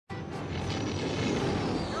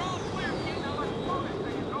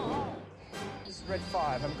Red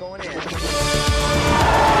 5, I'm going in.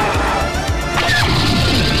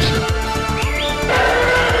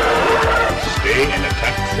 Stay in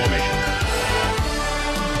attack formation.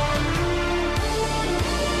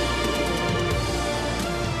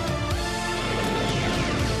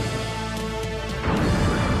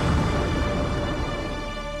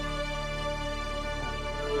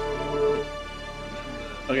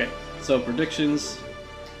 Okay, so predictions.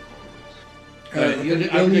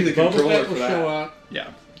 You'll need the controller for that. Show up. Yeah.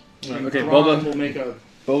 And Okay, Thrawn will make a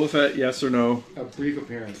Boba Fett, yes or no? brief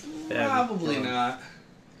appearance. Probably not.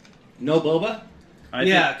 No Boba?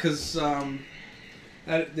 Yeah, because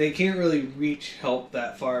they can't really reach help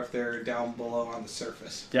that far if they're down below on the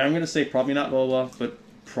surface. Yeah, I'm gonna say probably not Boba, but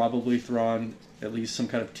probably Thrawn. At least some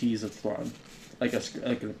kind of tease of Thrawn, like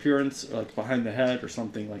an appearance, or like behind the head or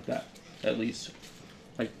something like that. At least,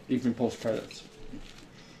 like even post credits.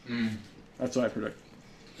 That's what I predict.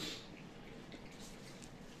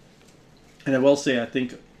 And I will say, I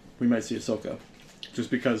think we might see Ahsoka, just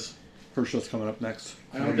because her show's coming up next.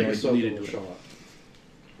 I don't think know, Ahsoka will show up.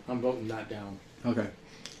 I'm voting not down. Okay.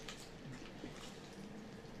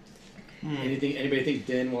 Anybody think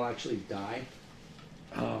Din will actually die?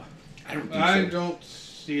 I don't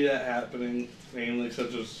see that happening, mainly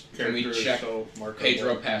because his Can we character is check so marketable.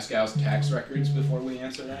 Pedro Pascal's tax records before we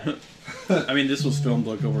answer that? I mean, this was filmed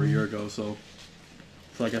like over a year ago, so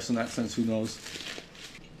I guess in that sense, who knows?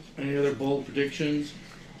 Any other bold predictions?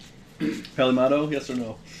 Mando, yes or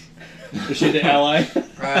no? Is she the ally?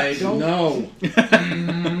 I don't know.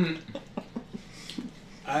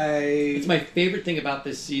 It's my favorite thing about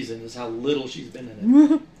this season is how little she's been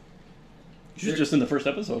in it. She's just in the first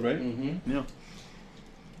episode, right? Mm-hmm. Yeah.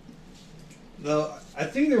 Though I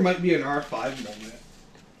think there might be an R5 moment.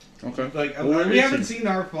 Okay. Like Well, we haven't seen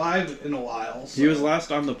R5 in a while. So. He was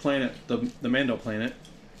last on the planet, the Mando planet,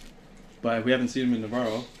 but we haven't seen him in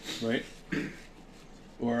Navarro, right?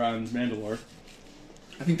 Or on Mandalore.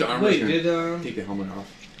 I think the armor's gonna take the helmet off.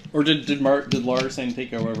 Or did Lars and take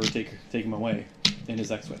him away in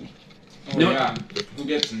his X-wing? Oh, no. Yeah. Who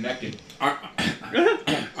gets naked?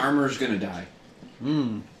 Armor's gonna die.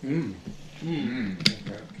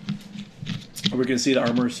 Are we gonna see the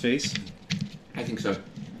armor's face? I think so.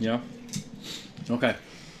 Yeah. Okay.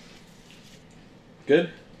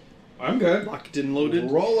 Good. I'm good. Locked and loaded.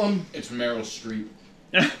 Roll them. It's Meryl Streep.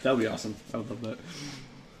 That would be awesome. I would love that.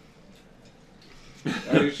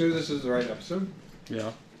 Are you sure this is the right episode?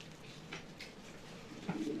 Yeah.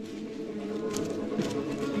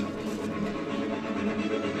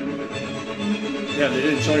 Yeah, they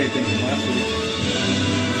didn't show anything from last week.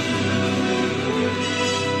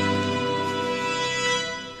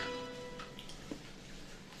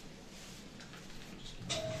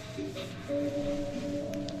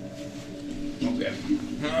 Okay.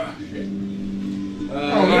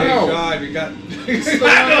 Oh my god, you got...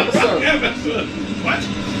 What?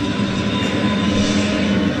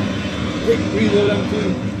 Reload on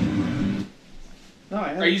food. No,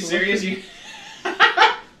 I Are you serious? You...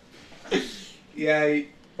 Yeah.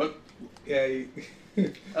 What? Yeah.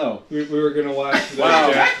 Oh. We were gonna watch the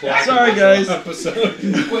Wow. Jack Black Sorry, guys. episode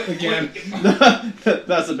again.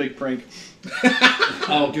 That's a big prank.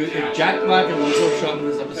 Oh, dude, if Jack Black and Lizzo show up in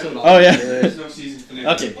this episode, Oh, yeah. There's no season finale.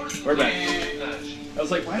 Okay, we're back. I was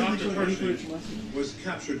like, why did they show already footage from last week? Was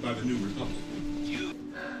captured by the New Republic.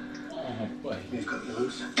 What? You've got me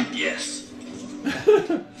loose. Yes.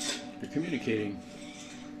 You're communicating.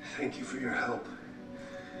 Thank you for your help.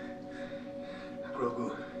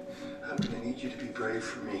 Grogu, I'm gonna need you to be brave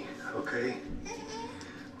for me, okay?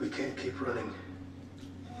 We can't keep running.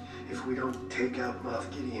 If we don't take out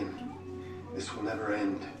Moff Gideon, this will never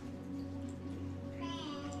end.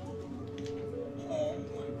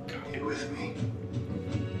 You with me?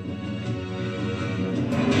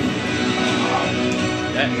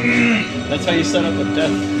 That's how you set up a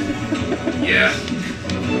death. Yeah.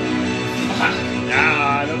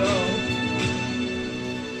 I don't know.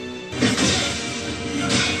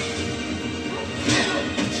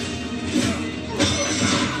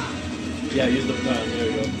 Yeah, use the time. There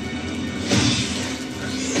you go.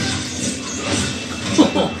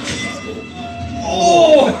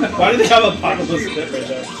 Oh! Why do they have a populous pit right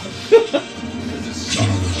there?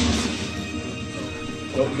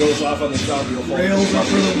 Goes off on the top, you'll fall. Rails are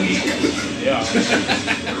for the weak. Yeah.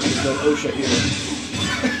 There's no OSHA here.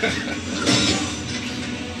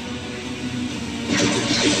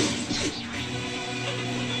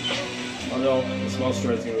 Oh no, the small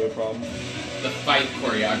straight's gonna be a problem. The fight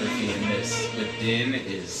choreography in this with Din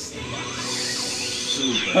is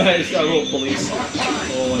super. It's got a little police lights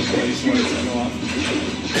that go off.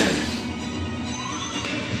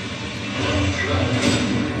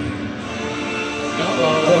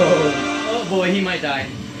 boy, he might die.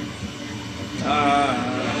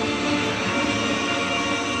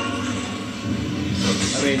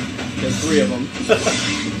 I mean, there's 3 of them.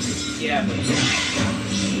 Yeah,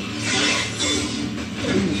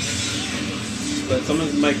 But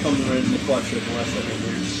someone might come right in the clutch at the last second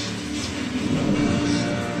here.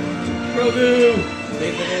 Grogu!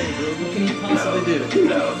 Save the day, Grogu. What can you possibly do?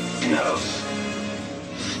 No.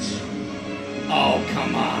 Oh,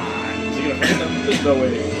 come on. Is he gonna fight them? There's no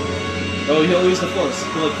way. Oh, he'll use the force.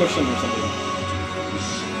 He'll like push them or something.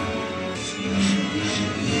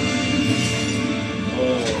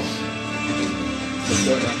 Oh. Let's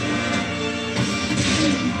go now.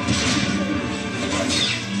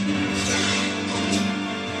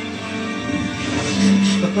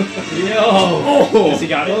 Yo! Oh! Has he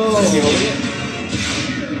got it? Oh. Is he holding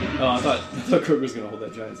it? Oh, I thought Grogu was gonna hold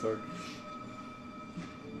that giant sword.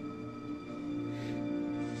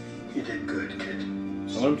 You did good, kid.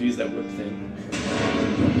 I want him to use that whip thing.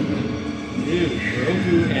 Dude,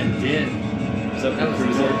 Grogu and Din. Is that That the was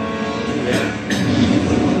cruiser?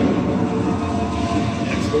 Yeah.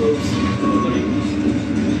 X-Bows.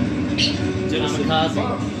 Kamikaze.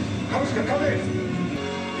 Oscar, come in.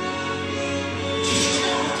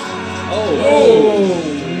 Oh!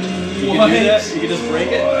 You What? can do that? You can just break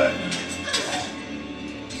it?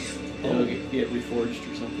 It'll get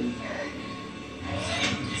reforged or something.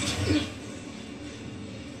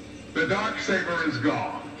 The Darksaber is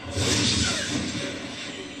gone.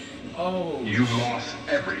 Oh. You've lost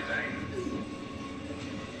everything.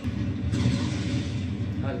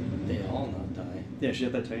 How did they all not die? Yeah, she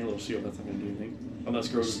had that tiny little shield. That's not going to do anything. Unless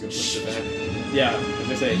Grogu's going to push it back. Yeah,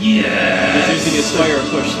 as I say. Yeah! He's using his fire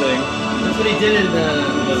push thing. That's what he did in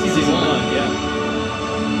season 1. Yeah.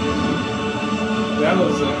 That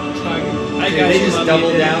was a time. They just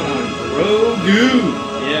doubled down on Grogu.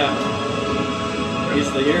 Yeah. He's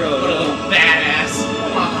the hero. What a little badass.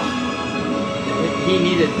 He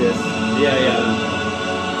needed this.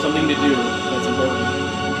 Yeah. Something to do that's important.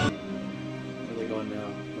 Where are they going now?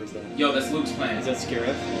 Where's that? Yo, that's Luke's plan. Is that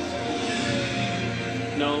Scarif?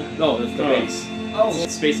 No. No, that's the base. Oh.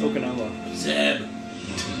 Space Okinawa. Zeb.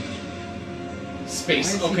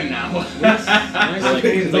 Space Why is he- Okinawa.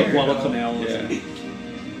 It's like Guadalcanal. Yeah.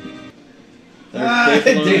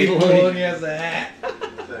 Dave Filoni. has a hat.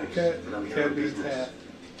 Thanks. Cat but I'm here on Beast business. hat.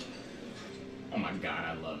 Oh my god,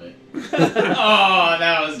 I love it. Oh,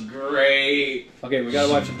 that was great. Okay, we gotta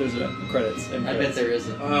watch if there's a credits. I bet there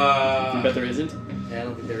isn't. You bet there isn't? Yeah, I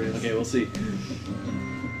don't think there is. Okay, we'll see.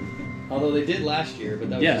 Although they did last year, but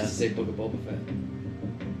that was Yeah. just to say Book of Boba Fett.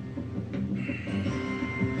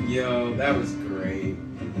 Yo, that was great.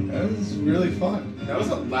 That was really fun. That was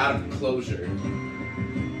a lot of closure.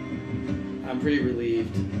 I'm pretty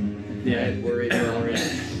relieved. I Yeah. had worried about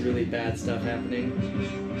really bad stuff happening.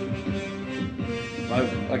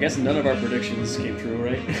 I guess none of our predictions came true,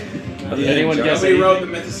 right? Did Yeah, anyone guess Nobody anything? wrote the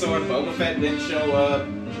Mythosaur. Boba Fett didn't show up.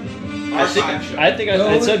 I think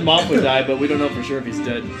I said Moff would die, but we don't know for sure if he's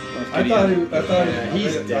dead. I thought he Yeah,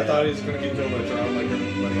 he's I dead. thought he was going to get killed by Drown like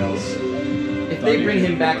everybody else. If they bring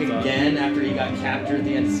him back again after he got captured at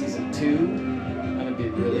the end of season 2, that would be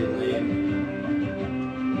really lame.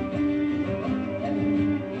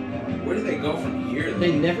 Where do they go from here?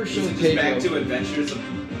 They never Is showed it just Pedro. back to Adventures of...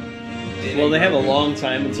 Well, they have a long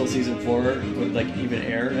time until season 4 would like even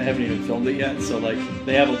air. They haven't even filmed it yet, so like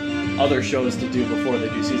they have other shows to do before they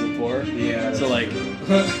do season 4. Yeah. So like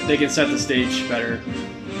they can set the stage better.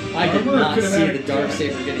 I did Armor not could have see had the a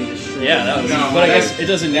Darksaber getting destroyed. Yeah, that was. No, but I that- guess it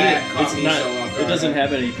doesn't need that it. caught It's me not. so off It guard. doesn't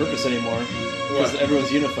have any purpose anymore because What?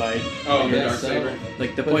 everyone's unified. Oh, the guess so. Darksaber.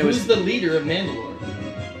 Like the But point who's was. the leader of Mandalore?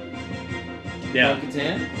 Yeah,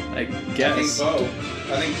 Bo-Katan? I I think guess. Bo.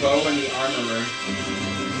 I think Bo and the Armorer.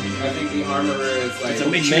 I think the Armorer is like... It's a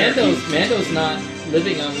mixture. Mando's not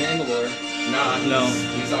living on Mandalore. Nah, No.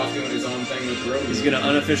 He's off doing his own thing with Grogu. He's gonna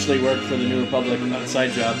unofficially work for the New Republic on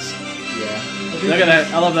side jobs. Yeah. Look at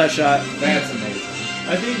that! I love that shot. That's amazing.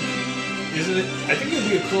 I think it'd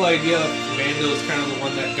be a cool idea if Mando's kind of the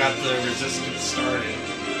one that got the resistance started.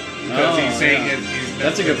 Because Oh, he's saying yeah. that he's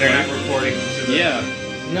That's a good they're point. not reporting to the Yeah.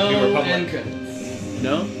 No New Republic. end credits.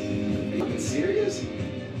 No. Fucking serious?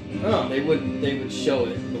 Oh, they would show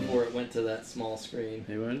it before it went to that small screen.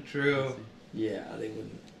 They would. True. Yeah, they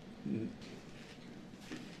wouldn't.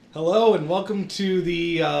 Hello and welcome to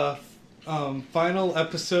the final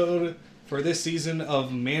episode for this season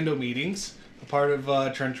of Mando Meetings, a part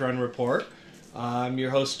of Trench Run Report. I'm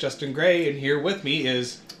your host Justin Gray, and here with me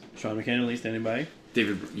is Sean McKinley standing by.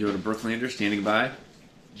 David Yoda Brooklander standing by.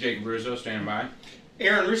 Jacob Russo standing by.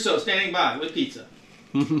 Aaron Russo standing by with pizza.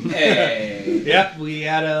 Hey. Yep, we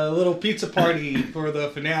had a little pizza party for the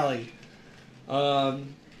finale. As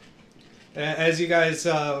you guys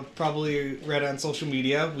probably read on social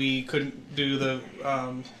media, we couldn't do the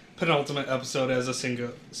penultimate episode as a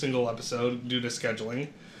single episode due to scheduling,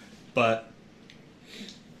 but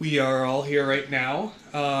we are all here right now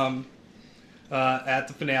at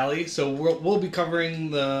the finale. So we'll be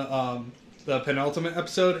covering the penultimate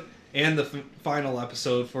episode and the final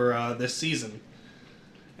episode for this season,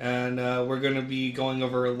 and we're going to be going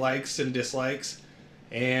over likes and dislikes,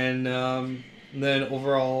 and then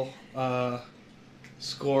overall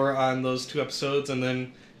score on those two episodes, and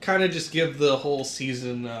then kind of just give the whole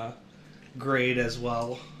season grade as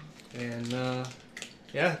well. And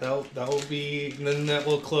yeah, that will be. And then that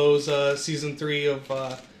will close season 3 of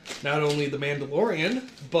not only The Mandalorian,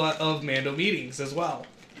 but of Mando meetings as well.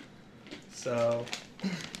 So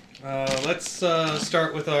let's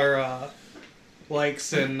start with our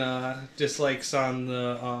likes and dislikes on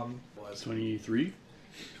the 23?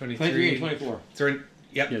 23 and 24.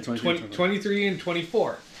 Yep, Yeah, 23 and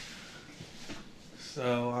 24.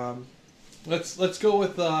 So let's go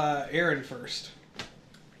with Aaron first.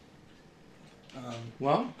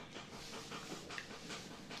 Well,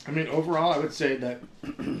 I mean, overall, I would say that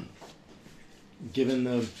given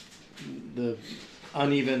the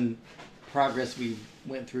uneven progress we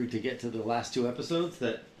went through to get to the last 2 episodes,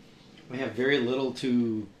 that we have very little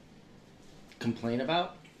to complain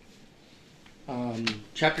about.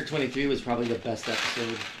 Chapter 23 was probably the best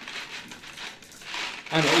episode.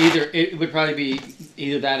 I don't know, it would probably be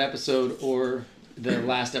either that episode or the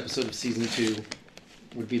last episode of season 2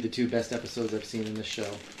 would be the 2 best episodes I've seen in this show.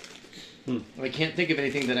 I can't think of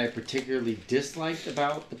anything that I particularly disliked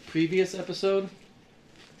about the previous episode.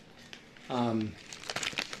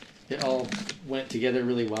 It all went together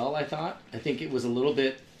really well, I thought. I think it was a little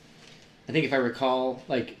bit... I think if I recall,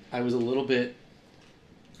 like, I was a little bit...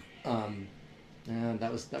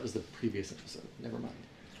 that was the previous episode. Never mind.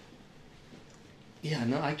 Yeah,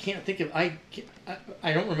 no, I can't think of... I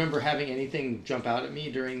don't remember having anything jump out at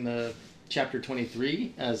me during the chapter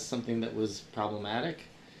 23 as something that was problematic.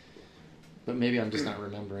 But maybe I'm just not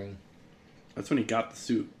remembering. That's when he got the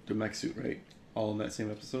suit, the mech suit, right? All in that same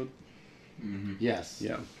episode? Mm-hmm. Yes.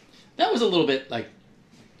 Yeah. That was a little bit, like,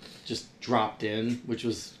 just dropped in, which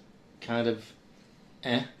was kind of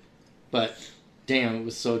But, damn, it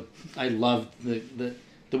was so... I loved the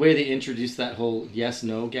way they introduced that whole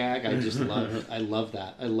yes-no gag. I just loved... I love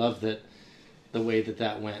that. I love that the way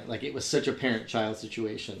that went. Like, it was such a parent-child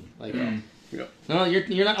situation. Like, no,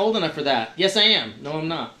 you're not old enough for that. Yes, I am. No, I'm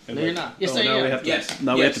not. And no, like, you're not. Yes, I now am. We have to, Yes.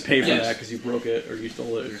 Now we have to pay for Yes. that because you broke it or you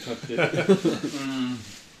stole it or touched it.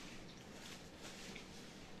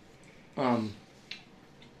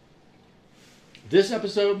 This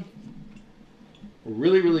episode,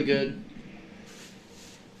 really, really good.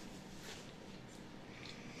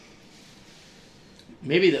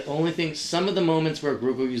 Maybe the only thing, some of the moments where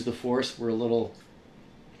Grogu used the Force were a little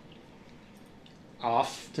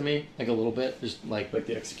off to me, like a little bit, just like Like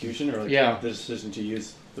the execution or like Yeah. the decision to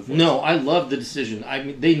use the force? no, I love the decision. I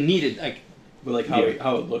mean, they needed like But like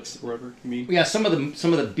how it looks, or whatever you mean? yeah, some of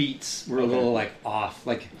the beats were a Okay. little like off.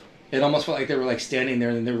 Like it almost felt like they were like standing there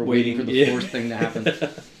and they were waiting for the Yeah. Force thing to happen.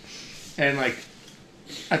 And like,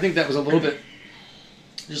 I think that was a little bit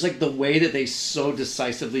just like the way that they so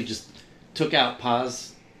decisively just took out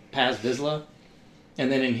Paz Vizsla, and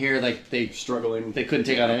then in here like they Struggling. couldn't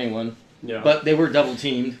take out anyone, Yeah. but they were double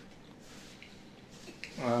teamed.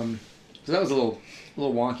 So that was a little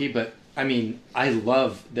wonky, but I mean, I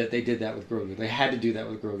love that they did that with Grogu. They had to do that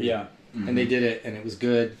with Grogu. Yeah. And they did it, and it was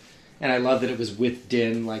good. And I love that it was with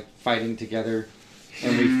Din, like, fighting together.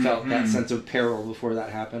 And we felt that sense of peril before that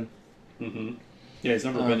happened. Mm-hmm. Yeah, he's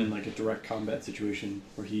never been in like a direct combat situation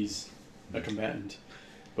where he's a combatant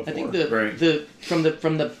before. I think Right. from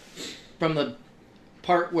the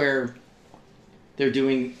part where they're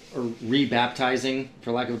doing or rebaptizing,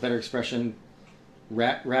 for lack of a better expression,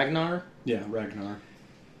 Ragnar. Yeah, Ragnar.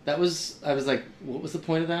 I was like, what was the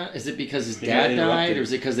point of that? Is it because his He got dad died, interrupted. or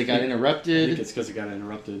is it because they got I think interrupted? it's because he got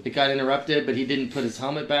interrupted. It got interrupted, but he didn't put his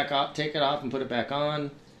helmet back off, take it off, and put it back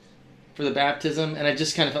on for the baptism. And I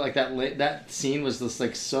just kind of felt like that scene was just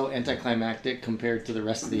like so anticlimactic compared to the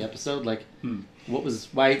rest of the episode. Like, what was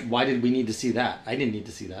why did we need to see that? I didn't need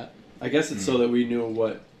to see that. I guess it's so that we knew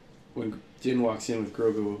what when Din walks in with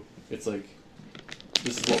Grogu, it's like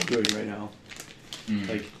this is what we're doing right now.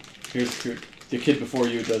 Like here's the kid before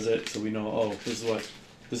you does it, so we know. Oh, this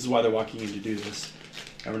is why they're walking in to do this,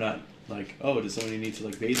 and we're not like, oh, does somebody need to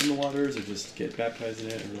like bathe in the waters or just get baptized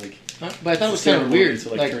in it or like. But I thought it was it's a kind of weird to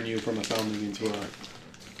like turn you from a foundling into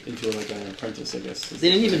like an apprentice, I guess. They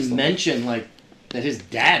didn't even mention like that his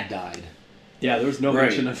dad died. Yeah, there was no Right.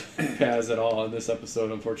 mention of Paz at all in this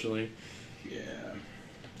episode, unfortunately. Yeah.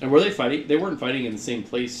 And were they fighting? They weren't fighting in the same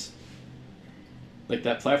place. Like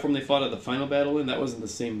that platform they fought at the final battle in, that wasn't the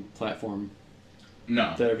same platform.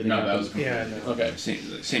 No. That everything no, happened. that was Yeah, completely no.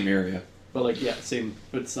 Okay. Same area. But like, yeah, same.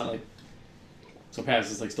 But it's not like. So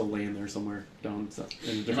Paz is like still laying there somewhere down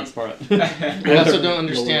in a different spot. I also don't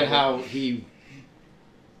understand how he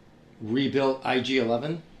rebuilt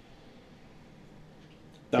IG-11.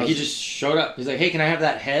 That Like, was- he just showed up. He's like, "Hey, can I have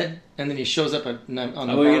that head?" And then he shows up on we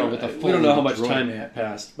Navarro with a full. don't know how much droid. time had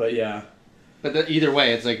passed, but yeah. But either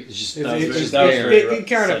way, it's like it's just That was it's just that was there. very- It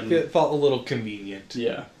kind sudden. of felt a little convenient.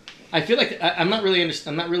 Yeah. I feel like I'm not really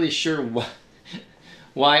I'm not really sure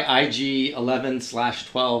why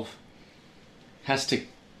IG-11/12 has to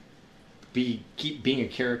keep being a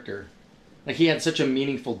character. Like, he had such a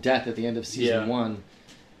meaningful death at the end of season Yeah. 1,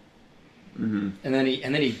 Mm-hmm. and then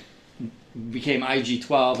he became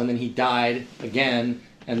IG-12, and then he died again,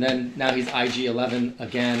 and then now he's IG-11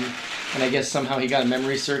 again, and I guess somehow he got a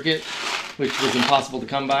memory circuit, which was impossible to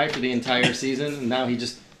come by for the entire season, and now he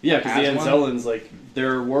just Yeah, because the has one. Anzellans, like,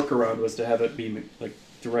 their workaround was to have it be, like,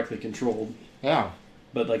 directly controlled. Yeah.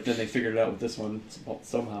 But, like, then they figured it out with this one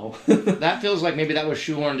somehow. That feels like maybe that was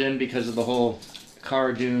shoehorned in because of the whole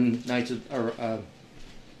Cara Dune Knights of, or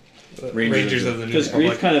Rangers of the New Because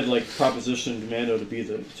Grief Republic. kind of, like, propositioned Mando to be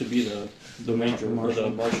the major, or the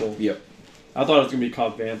marshal. Yep. I thought it was going to be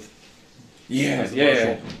Cobb Vanth. Yeah, As the yeah,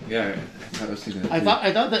 marshal. yeah. I was thinking that I too.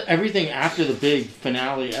 thought that everything after the big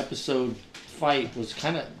finale episode fight was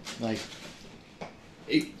kind of like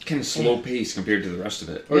it kind of slow pace compared to the rest of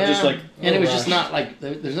it. Or just like, and it was oh, just gosh. not like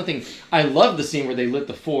there's nothing. I love the scene where they lit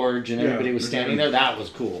the forge and Yeah. everybody was standing there. That was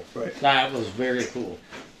cool. Right. That was very cool.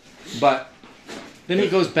 But then he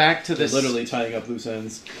goes back to this. literally tying up loose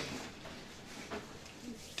ends.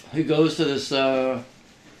 He goes to this.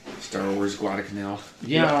 Star Wars Guadalcanal.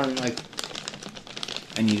 Yeah, and like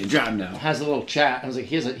I need a job now. has a little chat. I was like,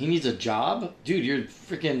 he needs a job, dude. You're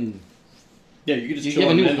freaking. Yeah, you could just You chill have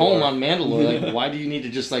a on new Mandalore. home on Mandalore. Like, why do you need to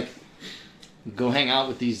just like go hang out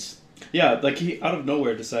with these? Yeah, like he out of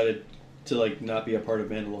nowhere decided to like not be a part of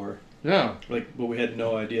Mandalore. Yeah, Like, but we had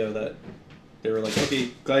no idea that they were like, okay,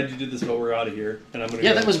 glad you did this, but we're out of here, and I'm gonna Yeah,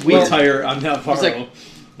 go that was weird. retire on Navarro. It's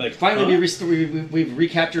Like finally huh? we've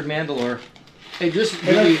recaptured Mandalore. It just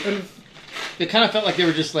really, it kind of felt like they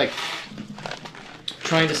were just like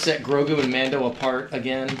trying to set Grogu and Mando apart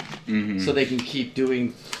again, Mm-hmm. so they can keep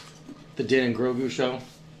doing the Din and Grogu show.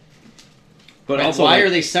 But Like, also, why like, are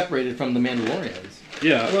they separated from the Mandalorians?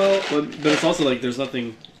 Yeah, Well- but it's also like there's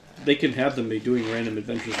nothing. They can have them be doing random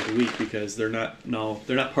adventures of the week because they're not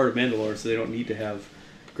part of Mandalore, so they don't need to have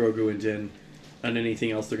Grogu and Din on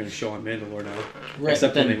anything else they're going to show on Mandalore now. Right,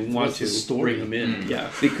 Except but when then they want what's the to story? bring them in.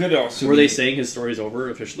 Yeah. They could also. Were they be- saying his story's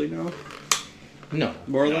over officially now? No,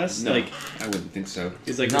 More or less? No, Like I wouldn't think so.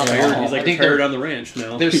 he's like Not at retired. all. He's I like think retired they're- on the ranch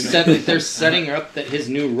now. they're setting up that his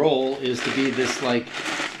new role is to be this like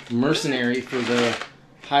mercenary for the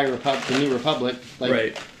the New Republic, like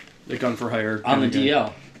right. The gun for hire on the kinda guy.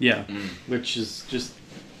 DL. Yeah. Which is just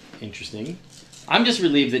interesting. I'm just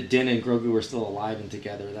relieved that Din and Grogu are still alive and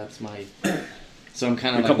together. That's my. So I'm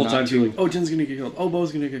kind of A couple not times too. you're like, oh, Jin's gonna get killed. Oh,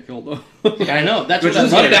 Bo's gonna get killed. Yeah, I know. That's Which what I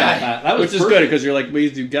is loved good. about that. That was Which is perfect. good because you're like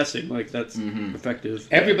ways you guessing. Like that's effective.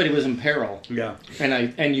 Everybody was in peril, Yeah.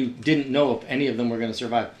 and you didn't know if any of them were going to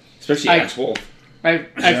survive. Especially I- Axe Wolf. I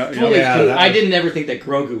Yeah, fully. yeah, that I was- didn't ever think that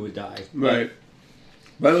Grogu would die. Right.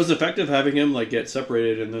 But it was effective having him like get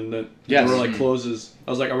separated and then the Yes. door like closes.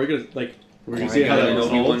 I was like, are we gonna see I how got that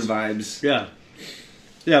Obi-Wan resolves? vibes. Yeah.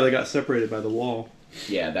 Yeah, they got separated by the wall.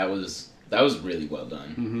 Yeah, that was really well done.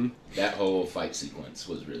 Mm-hmm. That whole fight sequence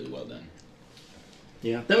was really well done.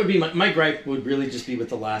 Yeah, that would be my gripe. Would really just be with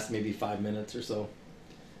the last maybe 5 minutes or so.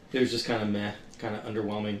 It was just kind of meh, kind of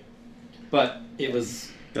underwhelming. But it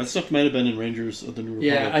was. That stuff might have been in Rangers of the New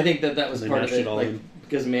Republic. Yeah, I think that was They part of mashed it. it all Like in.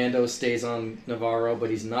 because Mando stays on Navarro, but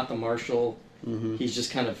he's not the marshal. Mm-hmm. He's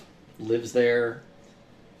just kind of lives there.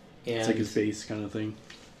 And It's like his base kind of thing.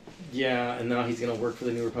 yeah, and now he's going to work for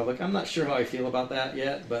the New Republic. I'm not sure how I feel about that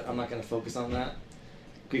yet, but I'm not going to focus on that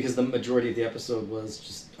because the majority of the episode was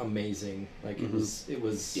just amazing. Like Mhm. it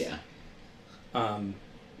was Yeah.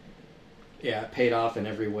 it paid off in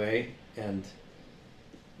every way, and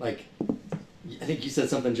like I think you said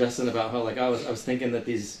something, Justin, about how like I was thinking that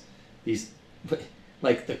these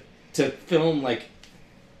like to film like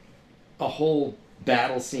a whole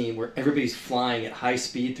battle scene where everybody's flying at high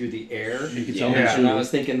speed through the air. You could Yeah. tell Yeah. And I was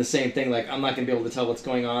thinking the same thing, like I'm not gonna be able to tell what's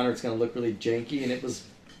going on, or it's gonna look really janky, and it was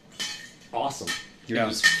awesome.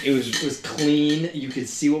 Yeah. It was clean. You could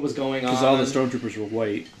see what was going on. Because all the stormtroopers were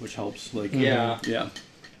white, which helps. Like Yeah. yeah.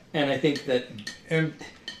 And I think that, And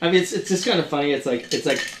I mean, it's just kind of funny. It's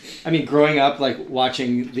like, I mean, growing up, like,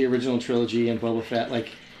 watching the original trilogy and Boba Fett, like,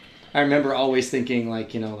 I remember always thinking,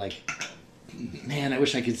 like, you know, like, man, I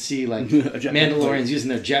wish I could see, like, Mandalorians using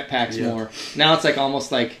their jetpacks more. Now it's, like,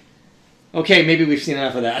 almost like, okay, maybe we've seen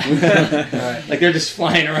enough of that. Right. Like, they're just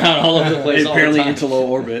flying around all over the place And all apparently the time. into low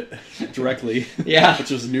orbit directly. Yeah. Which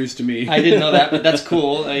was news to me. I didn't know that, but that's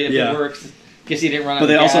cool. If Yeah. it works. Guess he didn't run out But of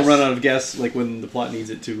they gas. also run out of gas like when the plot needs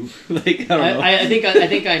it to. Like, I don't know. I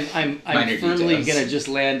think I'm Minor firmly details. gonna just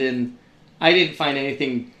land in. I didn't find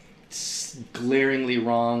anything glaringly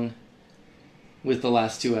wrong with the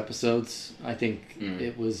last two episodes. I think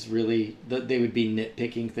it was really they would be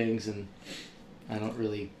nitpicking things, and I don't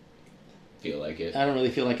really Feel like it. I don't really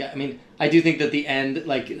feel like I mean I do think that the end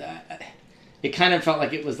like it kind of felt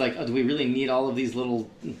like it was like, oh, do we really need all of these little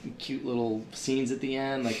cute little scenes at the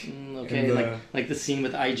end? Like, okay, And, like the scene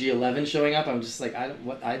with IG-11 showing up. I'm just like,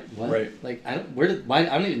 what? Right. Like, I don't. Where did? Why?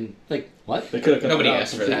 I don't even like what. They could have cut Nobody that out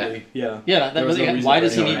asked for that. completely. Yeah. Yeah, that There was really. no reason Why for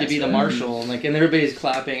does he it. need to be the No, marshal? And like, and everybody's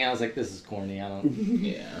clapping. I was like, this is corny. I don't.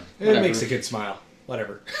 Yeah. it Whatever. makes a good smile.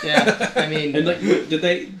 Whatever. Yeah, I mean, And like,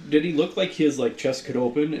 did he look like his like chest could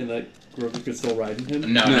open and that Grogu could still ride in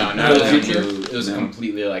him? No, No, no. no, It no. was a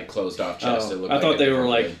completely like closed off chest. It looked I like thought a they were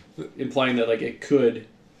different like implying that like it could,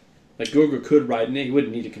 like Grogu could ride in it. He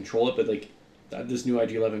wouldn't need to control it, but like this new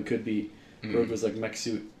IG-11 could be Grogu's like mech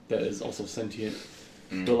suit that is also sentient.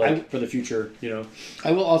 But like for the future, you know.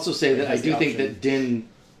 I will also say that I has the do think option. that Din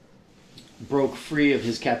broke free of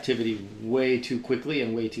his captivity way too quickly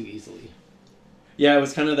and way too easily. Yeah, it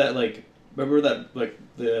was kind of that like. Remember that like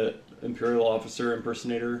the Imperial officer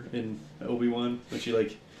impersonator in Obi-Wan when she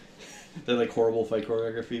like that like horrible fight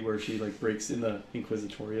choreography where she like breaks in the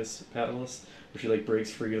Inquisitorius Palace where she like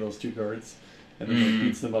breaks free of those two guards and then like,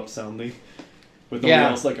 beats them up soundly with no one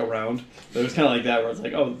else like around. But it was kind of like that where it's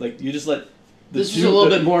like, oh, like you just let This was a little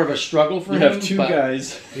bit more of a struggle for you him. have two but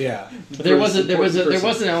guys. Yeah. There was First there was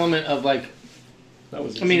person. an element of like. That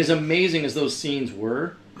was I mean, as amazing as those scenes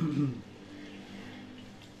were,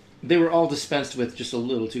 they were all dispensed with just a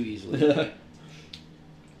little too easily.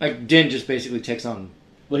 Like Din just basically takes on.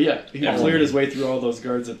 well, yeah, he Yeah. cleared his way through all those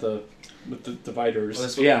guards with the dividers.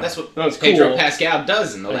 Well, Yeah. that's what That was Pedro cool. Pascal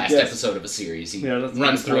does in the I last guess. episode of a series. He Yeah, that's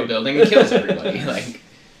runs through a right. building and kills everybody. Like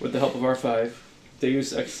With the help of R5,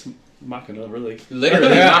 Deus Ex Machina, really.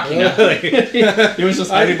 literally knocking out. He was just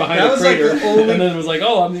hiding behind that a was like crater, the only- and then was like,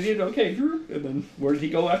 "Oh, I'm the idiot." Okay, and then where did he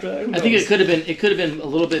go after that? Who I think knows? it could have been a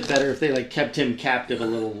little bit better if they like kept him captive a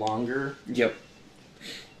little longer. Yep.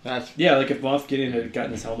 That's Yeah, like if Moff Gideon had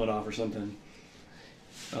gotten his helmet off or something.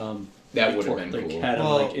 That would have like, been cool. Had him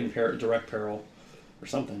Well- like in direct peril or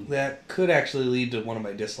something. That could actually lead to one of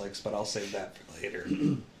my dislikes, but I'll save that for later.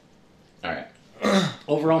 All right.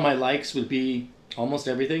 overall my likes would be almost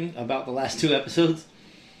everything about the last two episodes.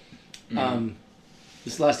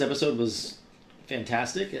 This last episode was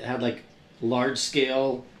fantastic. It had like large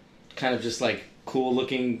scale, kind of just like cool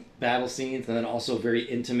looking battle scenes, and then also very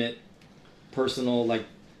intimate, personal like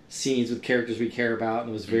scenes with characters we care about, and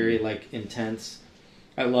it was very like intense.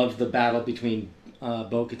 I loved the battle between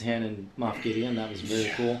Bo-Katan and Moff Gideon. That was very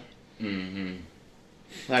cool. Mm-hmm.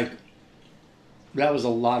 Like that was a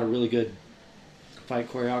lot of really good fight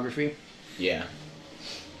choreography. Yeah.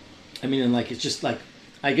 I mean, and like it's just like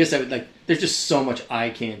I guess I would like. There's just so much eye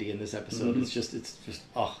candy in this episode. It's just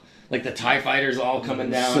like the TIE fighters all coming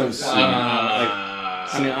down. So like, sick.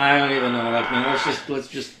 I mean, I don't even know. Like, man,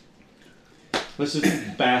 let's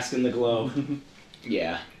just bask in the glow.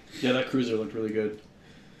 Yeah. Yeah, that cruiser looked really good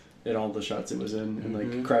in all the shots it was in, and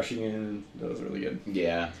like crashing in, and that was really good.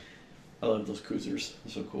 Yeah. I love those cruisers;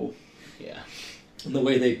 they're so cool. Yeah. And the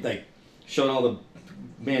way they like showed all the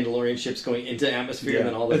Mandalorian ships going into atmosphere, and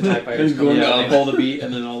then all the Yeah. TIE fighters coming going down. up all the beat,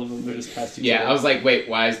 and then all of them are just past each Yeah, other. I was like, wait,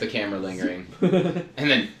 why is the camera lingering? And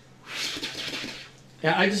then,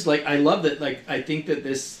 Yeah, I just like I love that. Like I think that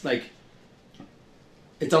this like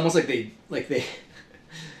it's almost like they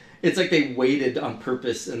it's like they waited on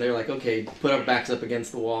purpose, and they're like, okay, put our backs up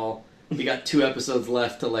against the wall. We got 2 episodes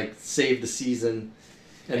left to like save the season,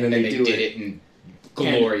 and then they do did it in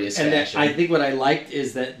glorious and fashion. I think what I liked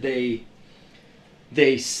is that they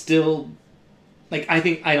still like I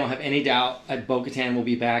think I don't have any doubt that Bo-Katan will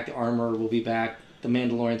be back, the armor will be back, the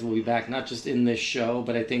Mandalorians will be back, not just in this show,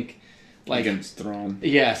 but I think like against Thrawn.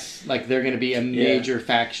 yes, like they're going to be a major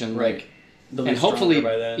faction, Right. like, They'll be and hopefully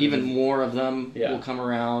stronger by then. even more of them Yeah. will come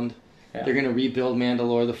around. Yeah. They're going to rebuild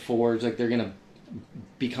Mandalore, the Forge, like they're going to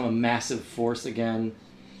become a massive force again,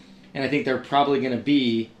 and I think they're probably going to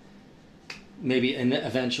be maybe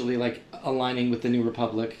eventually like aligning with the New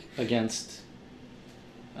Republic against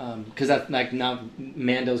because that's like now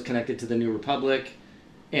Mando's connected to the New Republic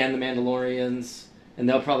and the Mandalorians, and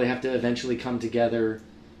they'll probably have to eventually come together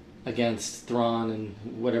against Thrawn and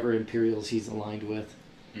whatever Imperials he's aligned with.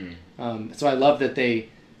 So I love that they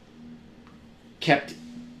kept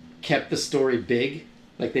the story big.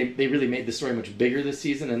 Like they really made the story much bigger this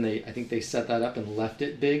season, and I think they set that up and left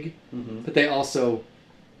it big. But they also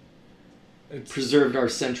preserved our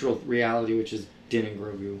central reality, which is Din and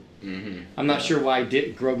Grogu. I'm not sure why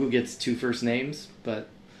Grogu gets 2 first names, but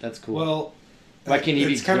that's cool. Well, why can't he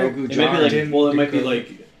be Grogu It Jar? might be Din well, it might be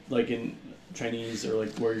Grogu. like in Chinese or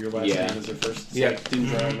like where your last Yeah. name is your first. It's Yeah. like Din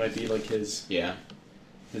Djarin might be like his Yeah.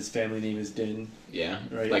 family name is Din. Yeah.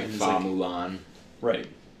 Right, Like and it's Fa like- Mulan. Right.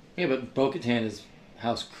 Yeah, but Bo-Katan is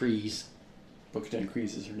House Kryze. Bo-Katan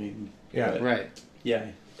Kryze is her name. Yeah. But, Right. yeah.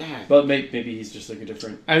 But maybe he's just like a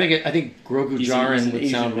different. I think Grogu He's Jaren an would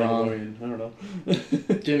Asian sound wrong. Mandalorian. I don't know.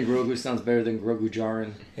 Din Grogu sounds better than Grogu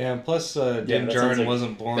Jaren. Yeah, and plus Din that Djarin sounds like-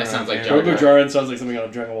 wasn't born. that sounds on like Mandalore. Grogu Jaren sounds like something out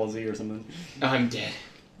of Dragon Ball Z or something, I'm dead.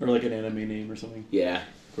 or like an anime name or something. Yeah.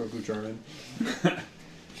 Grogu Jaren.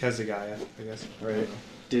 Kezagaya, I guess. Right.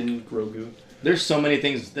 Din Grogu. There's so many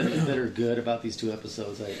things that are good about these 2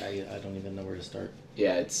 episodes. I don't even know where to start.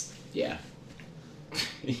 Yeah, it's... Yeah.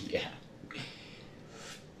 Yeah.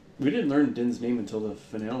 We didn't learn Din's name until the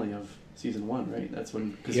finale of season 1, right? That's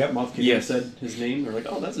when because Yep. Moff Gideon Yes. said his name. They're like,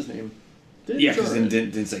 oh, that's his name. Din Yeah, because then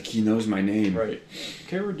Djarin. Din's like, he knows my name. Right.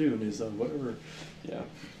 Cara Dune is whatever. Yeah.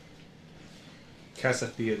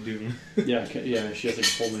 Cassathea Dune. Yeah. Yeah. She has like a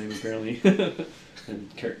full name apparently,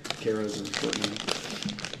 and Cara's her short name.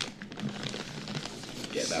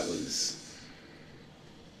 Yeah, that was...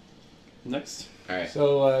 Next. Alright.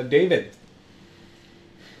 So, David.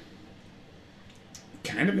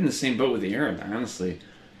 Kind of in the same boat with Aaron, honestly.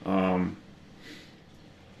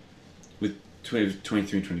 With 23 and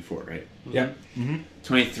 24, right? Yeah.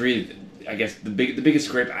 23, I guess the biggest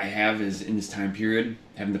gripe I have is in this time period,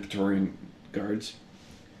 having the Praetorian Guards,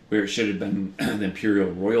 where it should have been the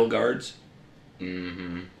Imperial Royal Guards.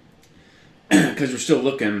 Mm-hmm. Because we're still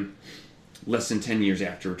looking less than 10 years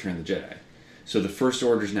after Return of the Jedi. So the First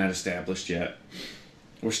Order's not established yet.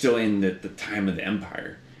 We're still in the time of the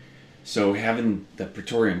Empire. So having the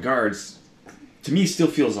Praetorian Guards, to me, still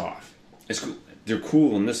feels off. It's cool. They're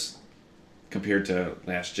cool in this compared to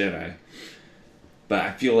Last Jedi. But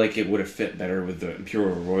I feel like it would have fit better with the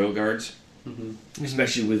Imperial Royal Guards. Mm-hmm.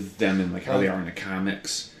 Especially with them and like how they are in the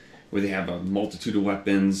comics, where they have a multitude of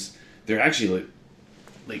weapons. They're actually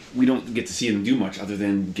like we don't get to see them do much other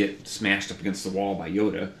than get smashed up against the wall by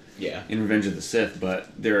Yoda Yeah. in Revenge of the Sith. But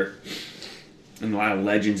they're in a lot of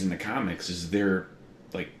legends in the comics is they're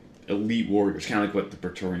like elite warriors, kind of like what the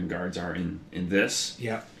Praetorian Guards are in this.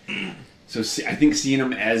 Yeah. So I think seeing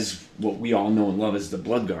them as what we all know and love as the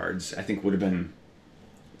Blood Guards, I think would have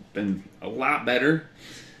been a lot better.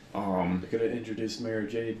 They could have introduced Mara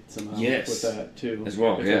Jade somehow Yes. with that too, As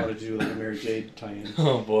well, If yeah. they wanted to do like a Mara Jade tie-in,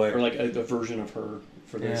 Oh, boy. or like a version of her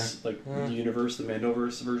for this, like the universe, the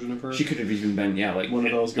Mandoverse version of her. She could have even been, like One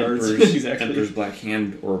of those guards. Emperor's, Exactly. Emperor's Black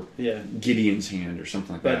Hand or Yeah, Gideon's Hand or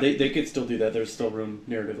something like but that. they could still do that. There's still room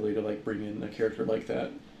narratively to like bring in a character like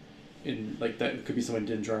that. In like that could be someone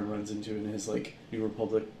Din Djarin runs into in his like New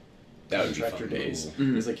Republic That would be contractor fucking days. cool.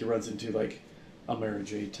 Mhm. It's like he runs into like a Mara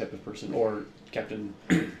Jade type of person or Captain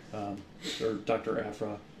or Dr.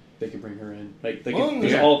 Afra. They could bring her in. Like they Oh, could,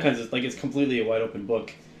 there's yeah. all kinds of like it's completely a wide open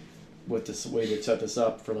book with this way to set this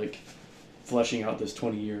up for like fleshing out this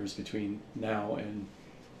 20 years between now and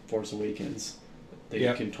Force Awakens. They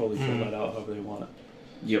Yep. can totally fill that out however they want.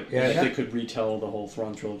 Yep. Yeah, Like, yeah. they could retell the whole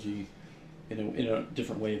Thrawn trilogy in a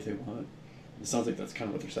different way if they want. It sounds like that's kind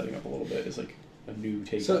of what they're setting up a little bit. Is like a new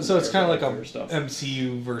take. So on it's kind of like character a stuff.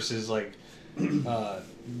 MCU versus like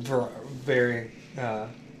variant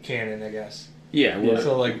canon, I guess. Yeah, well, Yeah.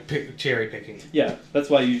 So like cherry picking. Yeah, that's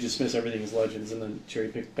why you dismiss everything as legends and then cherry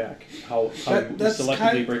pick back how you That's selectively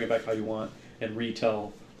kind- bring it back how you want and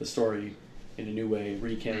retell the story in a new way,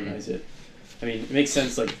 recanonize it. I mean, it makes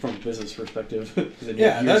sense like from a business perspective. 'cause then you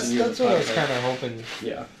have Yeah, years and years that's of what I was content. kind of hoping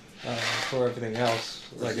Yeah, for everything else.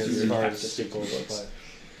 Like You as didn't far have as to stick to the books.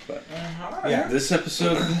 but but yeah, this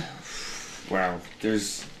episode, wow,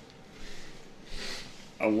 there's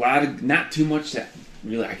a lot of not too much that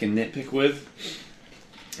really I can nitpick with.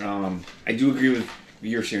 I do agree with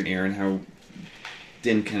your sharing, Aaron, how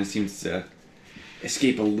Din kind of seems to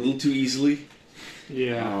escape a little too easily.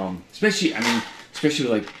 yeah, Especially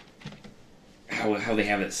like how they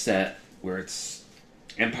have it set where it's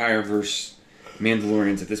Empire versus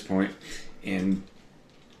Mandalorians at this point, and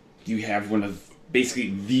you have one of basically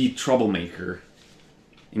the troublemaker,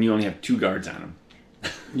 and you only have 2 guards on him.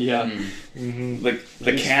 Yeah. Like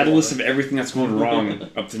the catalyst of everything that's going wrong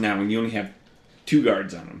up to now, when you only have 2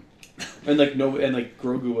 guards on him. And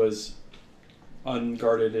Grogu was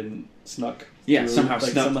unguarded and snuck. Yeah, through. somehow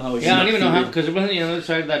Like, snuck. somehow he Yeah, I don't snuck even know how, through. because it wasn't the other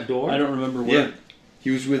side of that door. I don't remember where. Yeah, he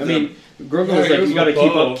was with. I mean, Grogu Yeah, was he like, was "You got to with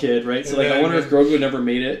keep Bo. up, kid." Right. So And like, I then- wonder if Grogu never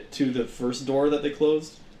made it to the first door that they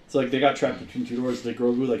closed. So like, they got trapped between 2 doors. Did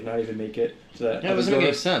Grogu like not even make it to that? Yeah, it other doesn't door? make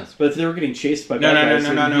any sense. But if they were getting chased by No, bad no, guys, no,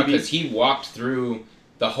 no, then no, he'd be- because he walked through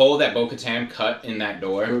the hole that Bo-Katan cut in that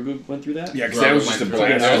door. Grogu went through that. Yeah, because Grogu that was went just a through it.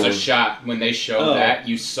 blast. There was a door. shot when they showed Oh. that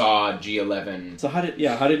you saw G11. So how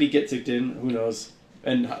did he get ticked in? Who knows?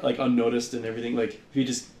 And like unnoticed and everything. Like he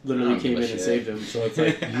just I literally don't came give in a and shit. saved him. So it's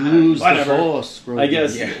like Use the whatever. Force, Grogu. I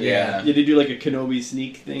guess. Yeah. Did he do like a Kenobi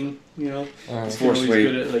sneak thing? You know, Uh, Force Kenobi's wave,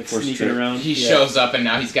 good at like force sneaking trip. around. He Yeah. shows up and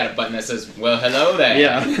now he's got a button that says, "Well, hello there."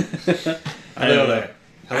 Yeah. Hello there.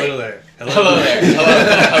 Hello there. Hello there.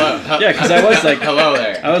 Hello. Yeah, 'cause I was like- hello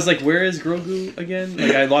there. I was like, where is Grogu again?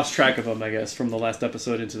 Like, I lost track of him, I guess, from the last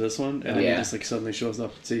episode into this one, and then he Yeah. just like suddenly shows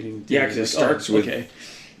up saving. Yeah, because it starts with okay,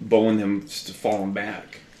 Bo and them just falling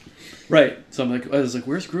back. right. So I was like,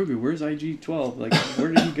 where's Grogu? Where's IG-12? Like, where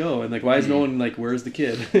did he go? And like, why is no one like, where's the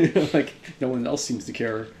kid? Like, no one else seems to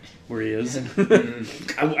care where he is.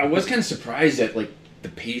 I was kind of surprised at like the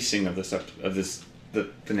pacing of the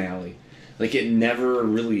finale. Like it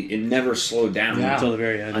never slowed down Yeah. Until the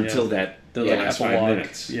very end. until yeah. that The yeah, like, last 5 epilogue.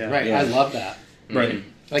 minutes. Yeah. Right, Yeah. I love that. Right.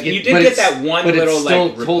 Like You it, did but get it's- that one but it little still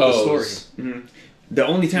like told the repose story. The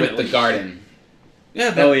only time with the garden.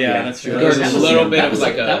 yeah, Oh, yeah, that's true. There was That a little bit that of was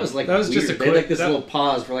like a. that was like That was just weird. a They had, quick- like this that- little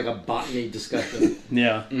pause for like a botany discussion,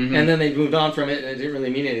 Yeah. Mhm. and then they moved on from it, and it didn't really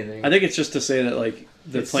mean anything. I think it's just to say that like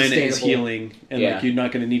the It's planet is sustainable. healing, and Yeah. like you're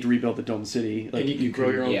not going to need to rebuild the dome city. Like and you can grow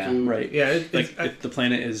your own yeah. food. right. Yeah, Like the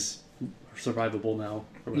planet is survivable now.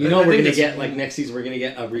 or You whatever. know, I we're think gonna it's- get like next season. We're gonna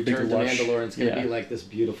get a Return to lush. Mandalore. It's gonna Yeah. be like this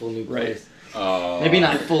beautiful new Right. place. Oh. Maybe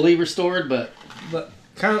not fully restored, but but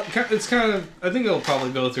it's kind of. I think it'll probably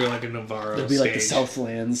go through like a Navarro It'll be like the stage.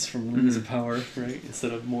 Southlands from Rings of Power, right?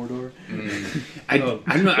 Instead of Mordor. I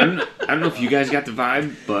don't know if you guys got the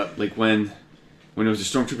vibe, but like when it was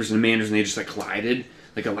the stormtroopers and the Manders and they just like collided,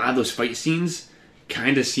 like a lot of those fight scenes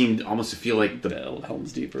kind of seemed almost to feel like The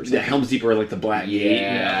Helm's Deep or something. the Helm's Deep or like the Black Gate.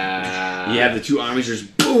 Yeah. You have the two armies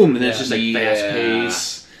just boom, and then it's just like Yeah. fast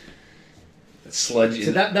pace. Sludge.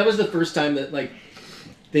 so that was the first time that like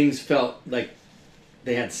things felt like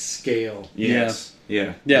they had scale. Yes.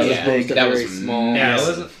 Yeah. Yeah, it was Yeah. big. To That very was small. Yeah, Yes. it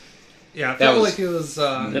wasn't. Yeah, it That felt was- like it was.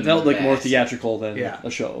 It felt like more Best. theatrical than Yeah. a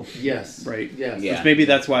show. Yes. Right. Yes. Yeah. Which maybe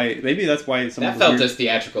that's why some That of the felt weird, as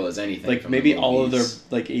theatrical as anything. like from maybe the all of their movies.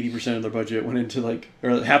 like 80% of their budget went into like,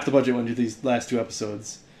 or half the budget went into these last 2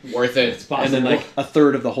 episodes, Worth it. It's possible. and then like a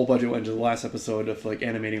third of the whole budget went into the last episode of like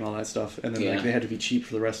animating all that stuff, and then Yeah. like they had to be cheap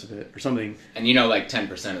for the rest of it or something. And you know, like 10%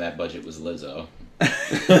 of that budget was Lizzo.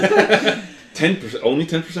 10%, only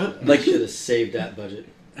 10%. Like should have saved that budget.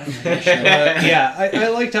 Yeah, I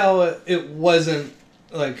liked how it wasn't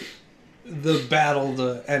like the battle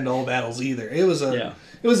to end all battles either. It was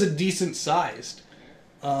a decent sized.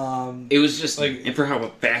 It was just Like And for how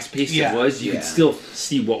fast paced Yeah. it was, you Yeah. could still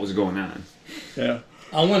see what was going on. Yeah.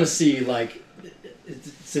 I want to see like,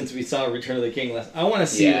 since we saw Return of the King last, I want to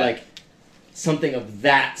see Yeah. like something of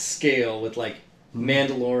that scale with like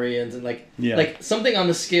Mandalorians and like Yeah. like something on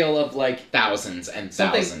the scale of like thousands and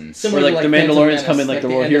something thousands. similar Or, to like, like the Phantom Mandalorians Menace, come in like the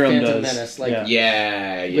the end of Rohirrim Phantom does. Menace, like Yeah.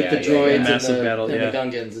 Yeah, yeah. with the yeah, droids yeah. Massive and, battle, and yeah. the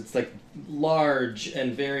Gungans. It's like large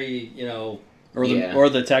and very, you know. Or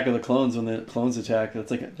the Attack of the Clones when the clones attack. That's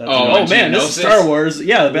like Oh, oh and man, this is Geonosis? Star Wars.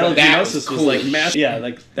 Yeah, the Battle of That Geonosis was was cool like as massive. Yeah,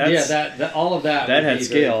 like that's That all of that that would had be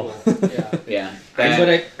very scale. cool. Yeah.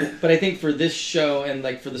 Yeah. But I think for this show and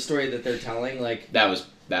like for the story that they're telling, like That was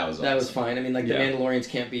that was awesome. fine. I mean, like Yeah. the Mandalorians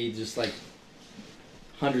can't be just like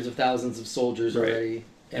hundreds of thousands of soldiers Right. already.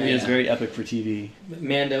 I mean, it's very epic for TV.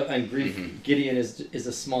 Mando and Grief Mhm. Gideon is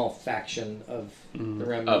a small faction of the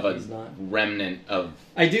remnant. Of a He's not. remnant of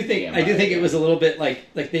I do think Yeah, it was a little bit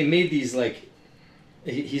like they made these like.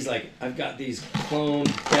 He's like, I've got these clone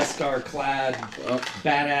Beskar clad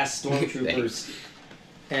badass stormtroopers,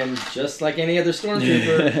 and just like any other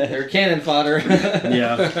stormtrooper, they're cannon fodder.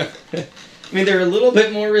 Yeah, I mean, they're a little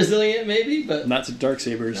bit more resilient, maybe, but not to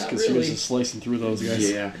Darksabers Not because she was really. just slicing through those guys.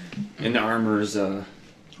 Yeah. And the armor's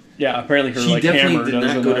Yeah, apparently her she like definitely hammer did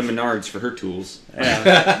does not go to enough. Menards for her tools.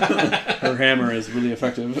 Yeah, her hammer is really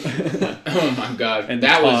effective. oh my god. And the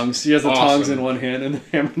that tongs. was She has the awesome. tongs in one hand and the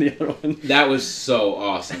hammer in the other one. That was so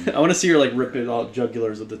awesome. I want to see her like rip it all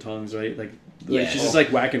jugulars with the tongs, right? Like Yeah. she's just like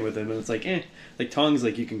whacking with them, and it's like like tongs,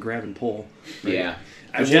 like you can grab and pull. Right? Yeah.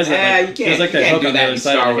 But she has you that, can't, he has like that you can't hook do on the that other in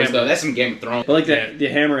side Star of the Wars, hammer. though. That's some Game of Thrones. But like that, the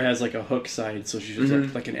hammer has like a hook side, so she's just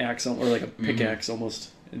Mhm. like an axe or like a pickaxe almost.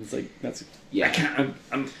 And it's like that's Yeah.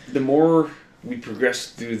 The more we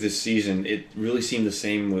progressed through this season, it really seemed the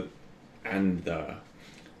same with on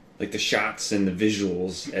the shots and the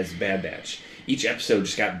visuals as Bad Batch. Each episode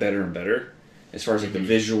just got better and better as far as like the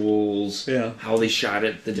visuals, Yeah. how they shot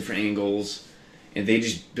it, the different angles, and they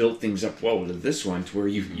just built things up well with this one to where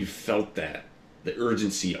you felt that the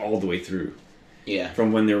urgency all the way through. Yeah.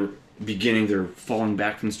 From when they're beginning, they're falling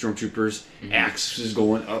back from the stormtroopers, Axe is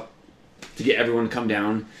going up to get everyone to come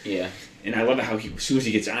down. Yeah. And I love it how as soon as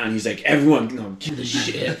he gets on, he's like, everyone, give the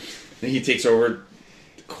shit. Then he takes over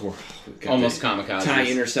the core. Almost kamikaze. TIE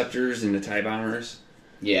interceptors and the TIE bombers.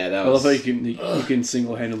 Yeah, that I love was... how you can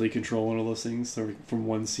single-handedly control one of those things from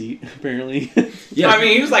one seat apparently. Yeah, I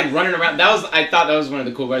mean, he was like running around. I thought that was one of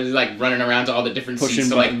the cool parts. He was like running around to all the different Pushing seats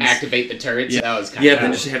to like buttons. activate the turrets. Yeah. That was kind yeah. of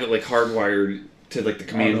Then just have it like hardwired to like the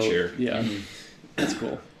command chair. Yeah, that's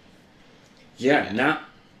cool. Yeah,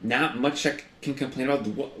 not much I can complain about.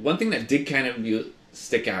 One thing that did kind of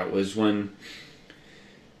stick out was when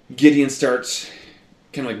Gideon starts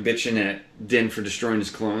kind of like bitching at Din for destroying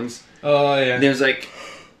his clones. Oh yeah. And there's like,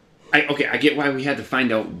 I get why we had to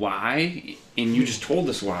find out why, and you just told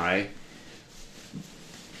us why.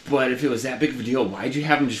 But if it was that big of a deal, why'd you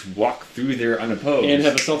have him just walk through there unopposed? And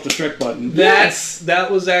have a self-destruct button. That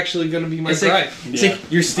was actually going to be my It's gripe. like, it's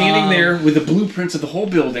like you're standing there with the blueprints of the whole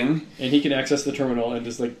building. And he can access the terminal and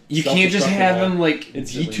just like You can't just have self-destruct him like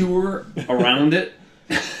instantly. detour around it.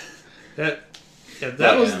 That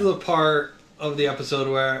was the part of the episode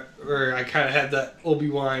where I kind of had that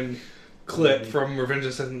Obi-Wan clip from Revenge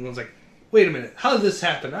of the Sith and was like, wait a minute, how did this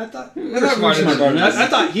happen? I thought smarter than this. I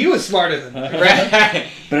thought he was smarter than that. right.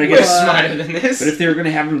 But I We're guess smarter than this. But if they were going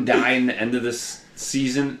to have him die in the end of this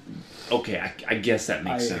season, okay, I guess that I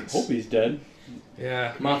makes sense. hope he's dead.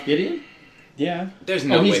 Yeah. Moff Gideon? Yeah. There's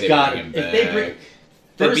no way he's they got bring him it. back. If they bring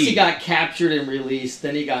first They'd he be- got captured and released,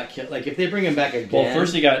 then he got killed. Like if they bring him back again, Well,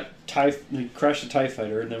 first he crashed a TIE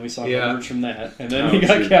fighter, and then we saw him Yeah. emerge from that, and then Oh, he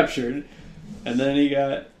got true. captured, and then he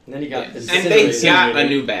got. and then he got and they incinerated. got a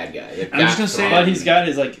new bad guy. They've I'm got just gonna say- Thrawn. But he's got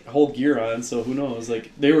his like whole gear on, so who knows?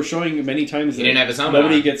 Like they were showing many times He that didn't have his helmet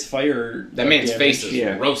nobody on. gets fire. That man's damage. face is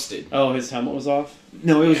Yeah. roasted. Oh, his helmet was off.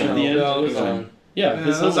 No, it was At on the end, No, It was on. Yeah, Yeah,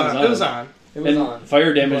 his it was helmet on. It was on. It was and on.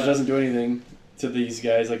 fire damage But- doesn't do anything to these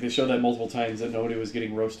guys. Like they showed that multiple times that nobody was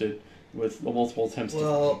getting roasted with multiple attempts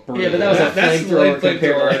Well, to burn. Yeah, but that was it. a that's flamethrower the compared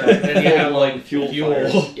to like flamethrower, and you have full-blown like fuel fuel. fire.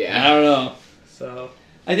 I Yeah. don't know. So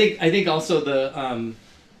I think also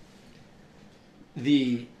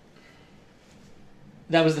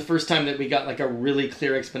that was the first time that we got like a really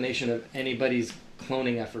clear explanation of anybody's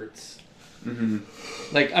cloning efforts. Mm-hmm.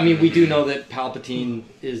 Like, I mean, we do know that Palpatine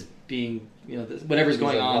is being, whatever's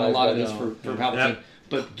going He's on, a lot of alive this by for now. Palpatine. Yep.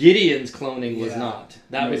 But Gideon's cloning was Yeah. not.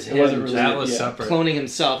 That was It him wasn't really- that was yeah. separate. cloning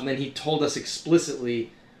himself, and then he told us explicitly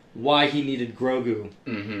why he needed Grogu,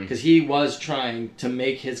 Mm-hmm. because he was trying to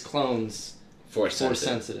make his clones Force force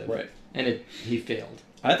sensitive. sensitive, Right. and he failed.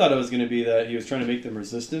 I thought it was going to be that he was trying to make them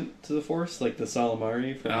resistant to the Force, like the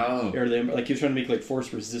Salamari from Heir of the Empire. Like he was trying to make like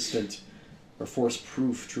Force resistant or Force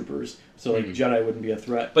proof troopers, so like Jedi wouldn't be a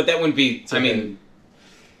threat. But that wouldn't be. to I mean, him.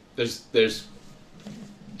 there's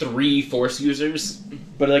 3 Force users.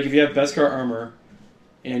 But like if you have Beskar armor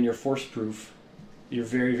and you're Force proof, you're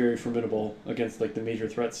very very formidable against like the major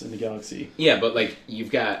threats in the galaxy. Yeah, but like you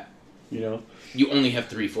You only have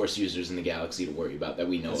 3 Force users in the galaxy to worry about that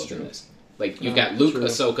we know That's of in true. this. Like you've Oh, got Luke, true.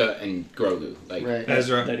 Ahsoka, and Grogu. Like Right.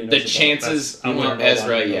 Ezra. that he knows the about. chances, That's- I well, wouldn't know Ezra,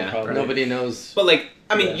 about it, yeah. probably. Nobody knows. But like,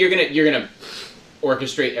 I mean, Yeah. you're gonna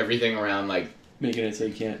orchestrate everything around like Making it so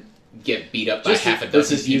you can't. get beat up by Just- half a this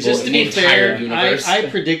dozen is people Just to in be the entire fair, universe. I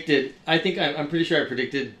predicted. I'm pretty sure I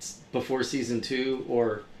predicted before season 2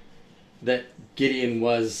 or that Gideon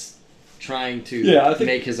was trying to Yeah, I think-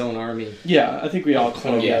 make his own army. Yeah, I think we all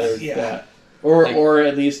kind of Yeah. gathered Yeah. that, or Like- or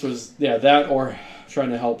at least was that or trying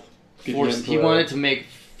to help. Get the Force. He Emperor- wanted to make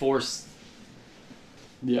force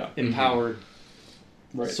Yeah. empowered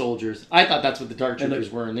Right. soldiers. I thought that's what the Dark And the-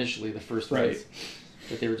 Troopers were initially, the first Right. ones.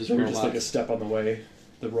 That they were just They were robots. just like a step on the way,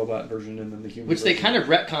 the robot version and then the human. Which they version. kind of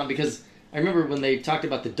retconned, because I remember when they talked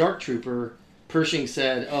about the Dark Trooper, Pershing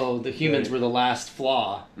said, "Oh, the humans Right. were the last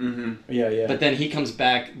flaw," Mm-hmm. Yeah. but then he comes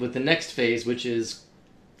back with the next phase, which is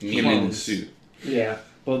Him in the Clones. suit. Yeah.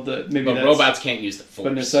 Well, maybe but that's, robots can't use the Force.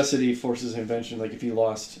 But necessity forces invention. Like if he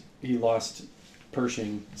lost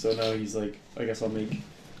Pershing, so now he's like, I guess I'll make.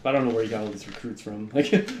 I don't know where he got all these recruits from. Like,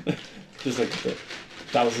 just like the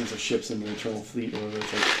thousands of ships in the Eternal Fleet, or whatever.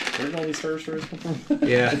 It's like, where did all these Star Destroyers come from?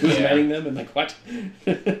 Yeah. Who's Yeah. manning them? And like, what?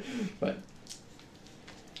 But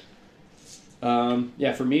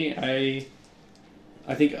Yeah, for me,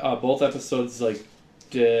 I think both episodes like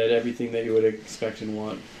did everything that you would expect and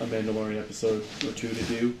want a Mandalorian episode or two to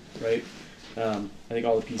do, right? I think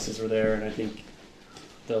all the pieces were there, and I think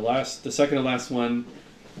the second to last one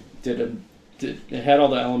it had all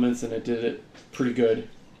the elements and it did it pretty good,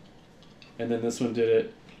 and then this one did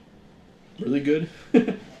it really good,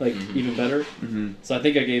 like even better. Mm-hmm. So I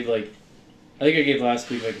think I gave last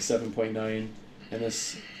week like a 7.9, and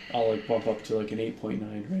this I'll like bump up to like an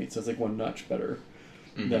 8.9, right? So it's like one notch better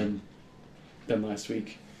than last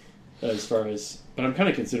week, as far as. But I'm kind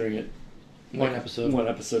of considering it One one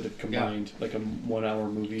episode combined, like a 1 hour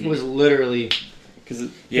movie. It was literally because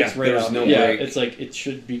it Yeah, gets right there was off. no Yeah, break. it's like it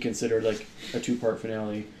should be considered like a 2-part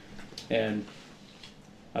finale, and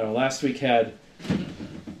I don't know. Last week had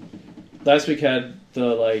the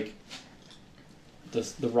like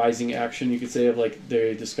the rising action, you could say, of like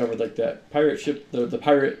they discovered like that pirate ship, the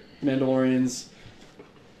pirate Mandalorians,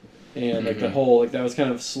 and like the whole like that was kind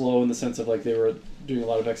of slow in the sense of like they were doing a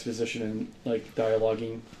lot of exposition and like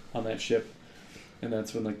dialoguing on that ship, and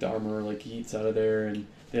that's when like the armorer like yeets out of there and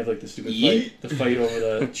they have like the stupid fight over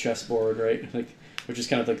the chessboard, right? Like, which is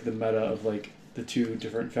kind of like the meta of like the two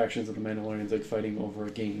different factions of the Mandalorians like fighting over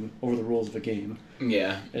the rules of a game.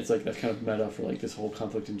 Yeah. It's like that kind of meta for like this whole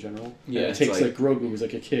conflict in general. Yeah, And it it's takes like- Grogu, who's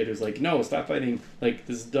like a kid, who's like, no, stop fighting, like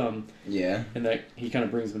this is dumb, Yeah. and that he kind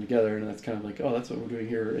of brings them together, and that's kind of like, oh, that's what we're doing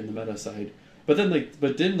here in the meta side. But then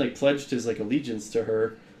Din like pledged his like allegiance to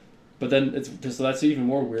her. But then so that's even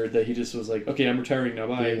more weird that he just was like, okay, I'm retiring now,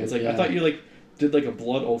 bye. It's like I thought you like did like a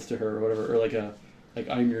blood oath to her or whatever, or like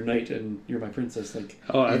I'm your knight and you're my princess, like.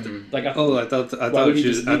 I thought would he she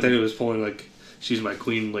was, just I leave? thought it was pulling like she's my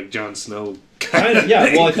queen, like Jon Snow. Kind of, yeah.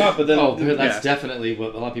 Well, I thought, but then that's definitely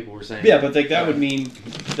what a lot of people were saying. yeah, but like that would mean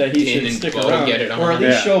that he Din should and stick Bo around, get it or at on.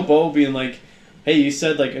 least Yeah. show Bo being like, hey, you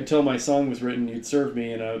said like until my song was written, you'd serve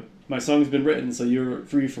me, and my song's been written, so you're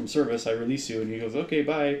free from service. I release you, and he goes, okay,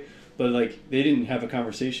 bye. But like they didn't have a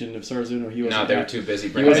conversation of Sarzuno. He wasn't. No, they were at- too busy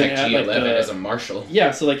he bringing wasn't back at, like, G11 the- as a marshal.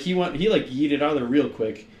 Yeah, so like he like yeeted out of there real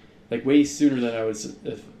quick, like way sooner than I was.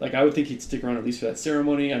 I would think he'd stick around at least for that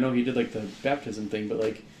ceremony. I know he did like the baptism thing, but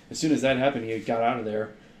like as soon as that happened, he got out of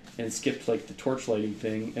there and skipped like the torch lighting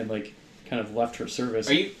thing and like kind of left her service.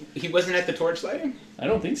 He wasn't at the torch lighting? I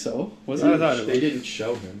don't think so. Was I he? thought it They didn't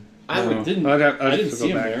show him. I would. Didn't. I I didn't have to see go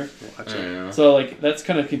him back there. and watch I it. don't know. So like that's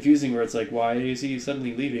kind of confusing. Where it's like, why is he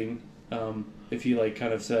suddenly leaving? If he like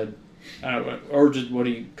kind of said, or just what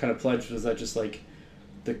he kind of pledged was that just like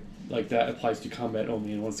that applies to combat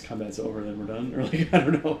only, and once combat's over, then we're done, or like I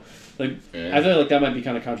don't know. Like Yeah. I feel like that might be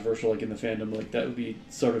kind of controversial, like in the fandom. Like that would be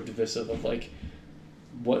sort of divisive of like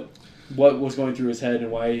what was going through his head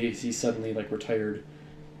and why is he suddenly like retired.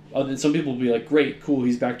 Some people will be like, great, cool,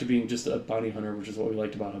 he's back to being just a bounty hunter, which is what we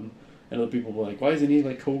liked about him. And other people will be like, why isn't he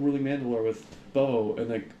like co-ruling Mandalore with Bo? And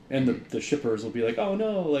like, and the shippers will be like, oh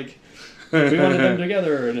no, like we wanted them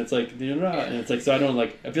together, and it's like they're not. And it's like, so I don't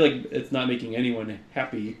like. I feel like it's not making anyone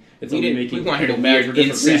happy. It's only We making wanted a people mad for weird different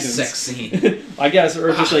incest reasons. sex scene. I guess,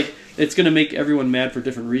 or just like it's gonna make everyone mad for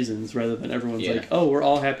different reasons, rather than everyone's Yeah. like, oh, we're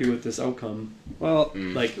all happy with this outcome. Well,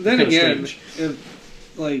 Like then kinda again, strange.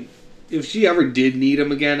 if she ever did need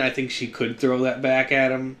him again, I think she could throw that back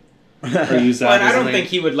at him or use that. Well, and as I don't a think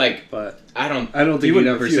thing, he would like. but I don't. I don't think He he'd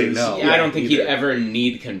wouldn't ever say refuse. no. I don't think he'd either. ever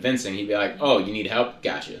need convincing. He'd be like, "Oh, you need help?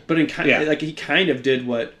 Gotcha." But in kind, Yeah. like he kind of did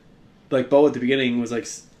what, like Bo at the beginning was like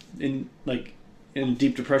in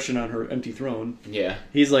deep depression on her empty throne. Yeah.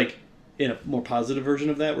 He's like in a more positive version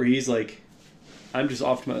of that, where he's like, I'm just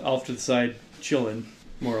off to the side chilling,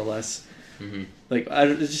 more or less. Mhm. Like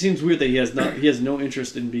it just seems weird that he has no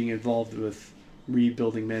interest in being involved with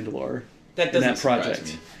rebuilding Mandalore. That in doesn't that project.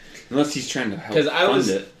 surprise me. Unless he's trying to help 'Cause I fund was-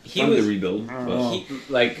 it, he fund was- the rebuild. But He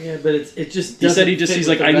like Yeah, but it just He said doesn't fit he's with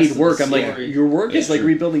like, the I rest need of work. the I'm like, story. your work is Yeah, like true.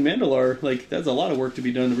 rebuilding Mandalore. Like that's a lot of work to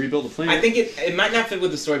be done to rebuild the planet. I think it might not fit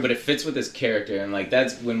with the story, but it fits with his character. And like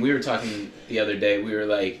that's when we were talking the other day. We were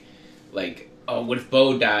like, oh, what if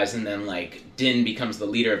Bo dies and then like Din becomes the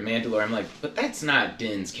leader of Mandalore? I'm like, but that's not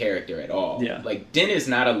Din's character at all. Yeah. Like Din is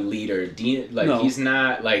not a leader. No. He's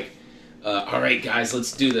not like, all right, guys,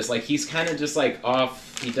 let's do this. Like he's kind of just like off.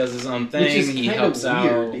 He does his own thing. Which is He kind helps of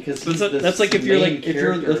weird out. because But he's that's the like if you're main like if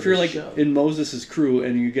you're character of like the show. in Moses' crew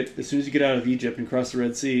and you get as soon as you get out of Egypt and cross the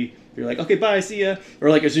Red Sea, you're like, okay, bye, see ya.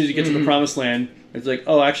 Or like as soon as you get to the Promised Land, it's like,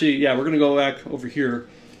 oh, actually, yeah, we're gonna go back over here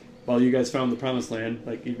while you guys found the Promised Land.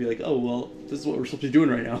 Like you'd be like, oh, well, this is what we're supposed to be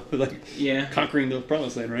doing right now, like Yeah. conquering the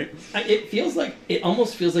Promised Land, right? It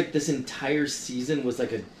almost feels like this entire season was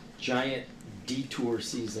like a giant detour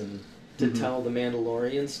season to tell the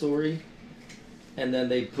Mandalorian story. and then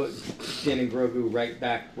they put Din and Grogu right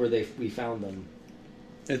back where we found them.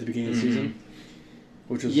 At the beginning of the season?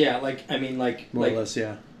 Which was Yeah, like, I mean, like... more like, or less,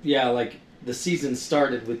 yeah. Yeah, like, the season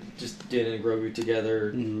started with just Din and Grogu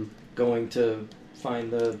together going to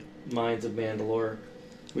find the mines of Mandalore,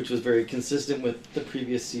 which was very consistent with the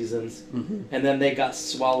previous seasons. And then they got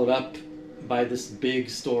swallowed up by this big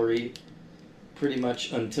story pretty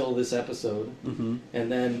much until this episode.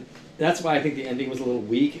 And then that's why I think the ending was a little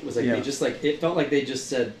weak. It was like they just like it felt like they just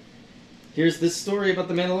said, here's this story about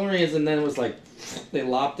the Mandalorians, and then it was like they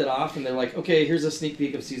lopped it off and they're like, okay, here's a sneak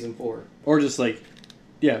peek of season 4. Or just like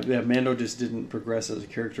Mando just didn't progress as a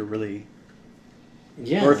character really.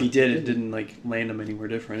 Yeah. Or if he did, it didn't like land him anywhere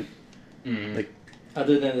different. Like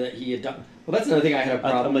other than that he adopted. Well, that's another thing I had a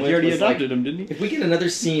problem with. He already was, adopted like, him, didn't he? If we get another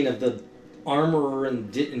scene of the armorer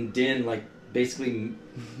and Din like basically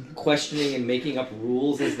questioning and making up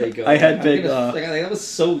rules as they go, I had big. that was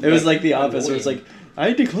so. It was like The Office, where it's like,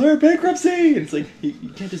 I declare bankruptcy. It's like you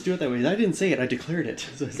can't just do it that way. I didn't say it. I declared it.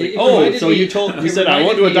 So it's like, you said I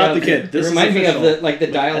want to adopt the kid. This it reminded me of the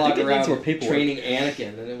dialogue I around think training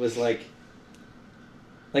Anakin, and it was like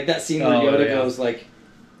that scene where Yoda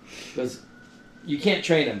goes, you can't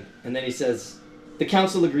train him, and then he says, the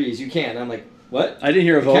council agrees, you can. I'm like, what? I didn't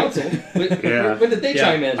hear a vote. Council? When did they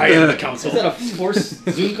chime in? I am the council. Is that a forced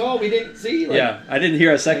Zoom call we didn't see? Like, I didn't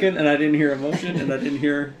hear a second, and I didn't hear a motion, and I didn't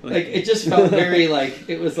hear... Like, it just felt very like,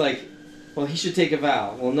 it was like, well, he should take a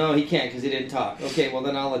vow. Well, no, he can't because he didn't talk. Okay, well,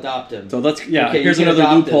 then I'll adopt him. So let's, okay, here's another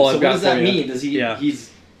loophole I've got for you. So what does that mean? Does he, he's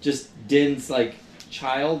just Din's, like,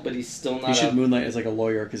 child, but he's still not. He should moonlight as like a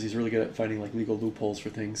lawyer because he's really good at finding like legal loopholes for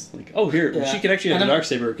things. Like, she can actually have a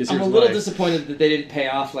darksaber. Because I'm a little disappointed that they didn't pay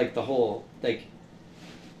off like the whole like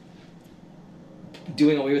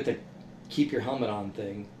doing away with the keep your helmet on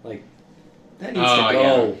thing. Like that needs to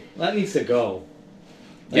go. Yeah. That needs to go.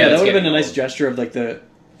 Yeah, that would have been a nice gesture of like the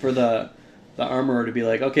armorer to be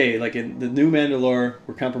like, okay, like in the new Mandalore,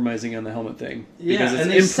 we're compromising on the helmet thing because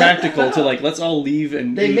it's impractical to like let's all leave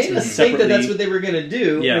and they made us think that that's what they were gonna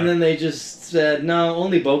do, and then they just said no,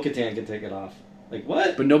 only Bo-Katan can take it off. Like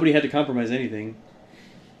what? But nobody had to compromise anything.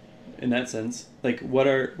 In that sense, like what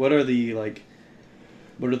are the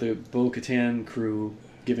Bo-Katan crew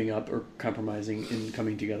giving up or compromising in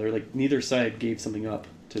coming together? Like neither side gave something up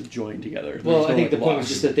to join together. Well, I think the point was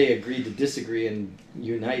just that they agreed to disagree and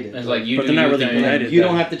united. It's like but they're not really united. You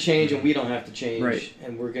don't have to change, and we don't have to change, right?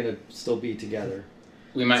 And we're gonna still be together.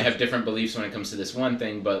 We might have different beliefs when it comes to this one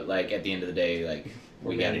thing, but like at the end of the day, like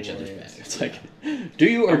we got each other's back. It's like, do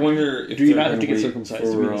you or wonder if do you not have to get circumcised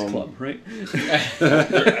to be in this club, right?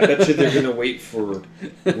 I bet you they're gonna wait for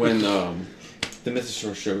when the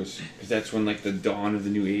Mythosaur shows, because that's when like the dawn of the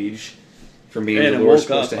new age for Mandalore is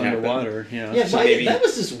supposed to happen. Underwater, yeah. Yeah, so that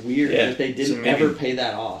was just weird that they didn't ever pay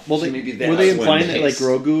that off. Well, maybe were they implying that like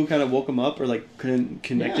Grogu kind of woke him up or like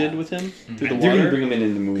connected with him through the water? They're gonna bring him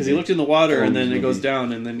in the movie because he looked in the water and then it goes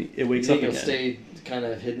down and then it wakes up again. He'll stay kind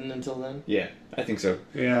of hidden until then. Yeah, I think so.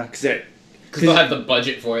 Yeah, because they'll have the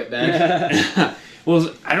budget for it then.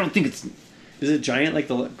 Well, I don't think it's. Is it giant like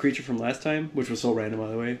the creature from last time, which was so random,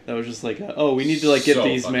 by the way? That was just like, we need to like get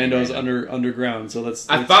these Mandos underground. So let's.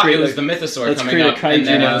 I thought it was the Mythosaur coming up, and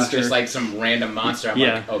then it was just like some random monster. I'm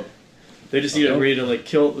like, oh. They just need to like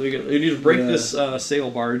kill. They need to break this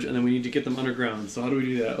sail barge, and then we need to get them underground. So how do we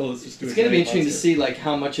do that? Oh, let's just do it. It's going to be interesting to see like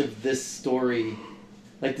how much of this story,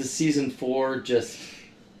 like the season 4, just.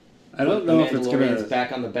 I don't know if it's going to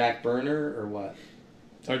back on the back burner or what.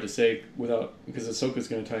 It's hard to say because Ahsoka's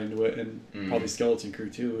going to tie into it, and probably Skeleton Crew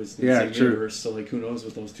too is the same universe. So like, who knows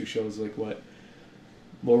with those two shows, like what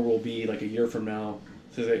will be like a year from now.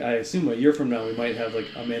 So like, I assume a year from now we might have like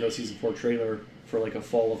a Mando season 4 trailer for like a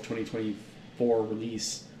fall of 2024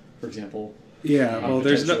 release, for example. Yeah, well,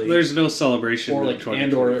 there's no celebration. Or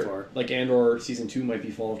like Andor season 2 might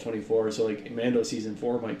be fall of 24. So like Mando season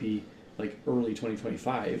 4 might be like early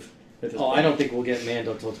 2025. I don't think we'll get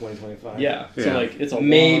Mando till 2025. Yeah, so like it's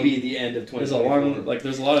maybe the end of 2024.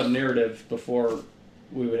 There's a lot of narrative before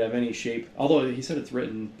we would have any shape. Although he said it's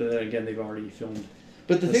written, but then again they've already filmed.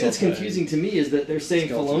 But the thing that's confusing to me is that they're saying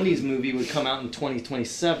Filoni's movie would come out in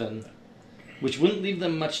 2027, which wouldn't leave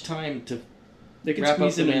them much time to. They could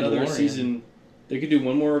squeeze in another season. They could do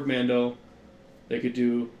one more of Mando. They could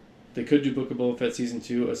do Book of Boba Fett season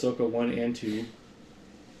 2, Ahsoka 1 and 2,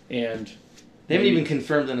 and. They haven't even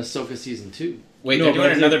confirmed an Ahsoka season 2. Wait, they're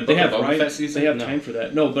doing another Book of Boba Fett season? They have time for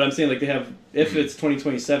that. No, but I'm saying like they have. If it's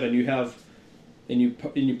 2027, you have, and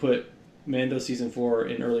you put Mando season 4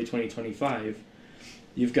 in early 2025.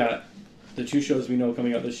 You've got the 2 shows we know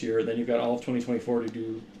coming out this year. Then you've got all of 2024 to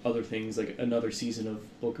do other things like another season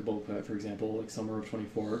of Book of Boba Fett, for example, like summer of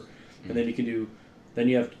 24, and then you can do then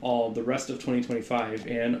you have all the rest of 2025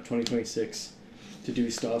 and 2026 to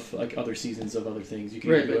do stuff like other seasons of other things. You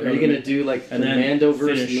can Right, do but are another you gonna movie. do like the And then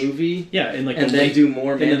Mandoverse finish- movie? Yeah, and like And the then late- do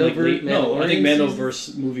more and then, like, Mandoverse? no, I think Mandalorian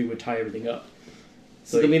Mandoverse movie would tie everything up.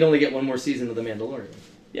 So then we'd only get one more season of The Mandalorian.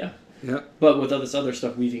 Yeah. Yeah. But with all this other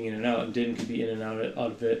stuff weaving in and out, and Din could be in and out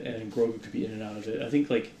of it, and Grogu could be in and out of it. I think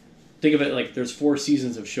think of it like there's 4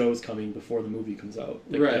 seasons of shows coming before the movie comes out.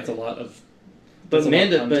 Like, Right. That's a lot of. But that's a lot of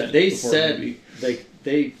but content they before the said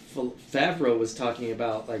movie. Favreau was talking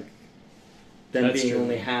about like them That's being true.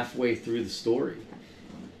 only halfway through the story.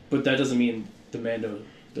 But that doesn't mean the Mando,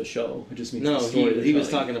 the show. It just means the No, story. he they're was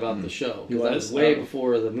telling. talking about the show. He 'Cause that was? was way Oh.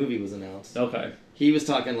 before the movie was announced. Okay. He was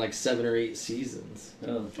talking like 7 or 8 seasons.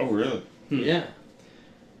 Oh. Oh, really? Yeah.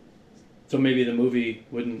 So maybe the movie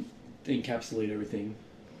wouldn't encapsulate everything,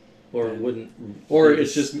 Or Yeah. wouldn't. or produce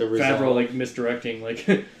it's just the Favreau result. like misdirecting, like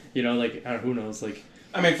like I don't know, who knows, like.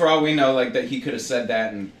 I mean, for all we know, like that he could have said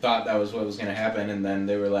that and thought that was what was going to happen, and then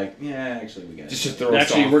they were like, "Yeah, actually, we got Just to throw us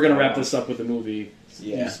Actually, off. we're gonna wrap this up with the movie.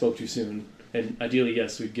 Yeah. You spoke too soon, and ideally,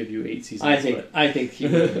 yes, we'd give you 8 seasons. I think but he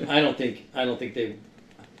would. I don't think they.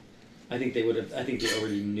 I think they would have. I think they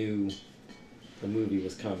already knew the movie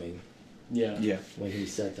was coming yeah. Yeah. when he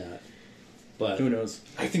said that. But Who knows?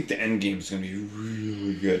 I think the end game is going to be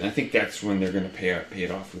really good. I think that's when they're going to pay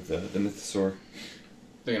it off with the Mythosaur.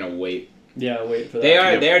 They're going to wait. Yeah, wait for that. They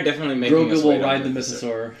are. Yep. They are definitely making us Grogu will wait on ride the this.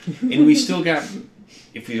 Mythosaur. And we still got,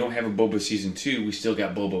 if we don't have a Boba season 2, we still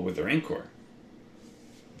got Boba with the Rancor.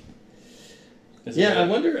 Is it yeah, I right?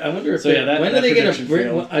 wonder if So, yeah, that- when that are they gonna prediction bring?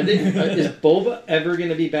 failed. Is Boba ever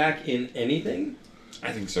gonna be back in anything?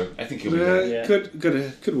 I think so. I think he'll be back.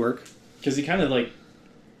 Yeah. Could work. Because he kind of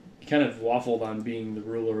waffled on being the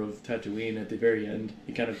ruler of Tatooine at the very end.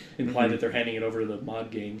 He kind of implied that they're handing it over to the mod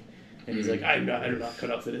gang, and he's like, "I'm not cut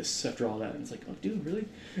out for this." After all that, and it's like, "Oh, dude, really?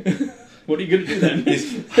 What are you gonna do then?"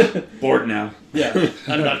 He's bored now. Yeah,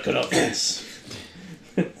 I'm not cut out for this.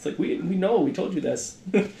 It's like we know, we told you this.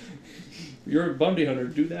 You're a bounty hunter.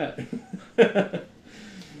 Do that.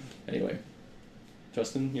 Anyway,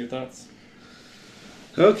 Justin, your thoughts?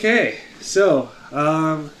 Okay, so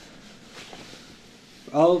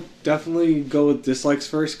I'll definitely go with dislikes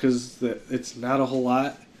first because it's not a whole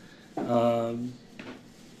lot.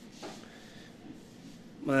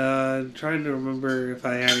 Trying to remember if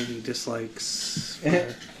I had any dislikes.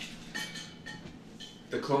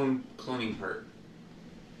 The cloning part.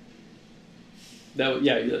 That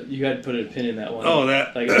you had to put a pin in that one. Oh,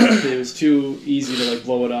 that- like it was too easy to like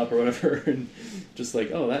blow it up or whatever, and just like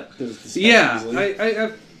that was dispatched Yeah, easily.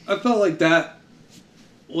 I felt like that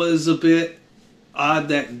was a bit odd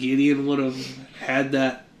that Gideon would have had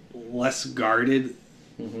that less guarded.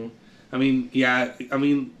 Mm-hmm. I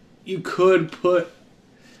mean, you could put.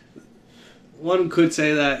 One could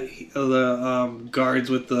say that the guards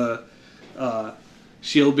with the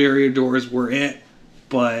shield barrier doors were it,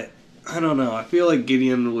 but I don't know. I feel like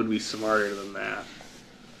Gideon would be smarter than that.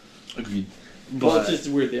 Agreed. Well, it's But just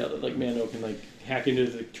weird that like Mando can like hack into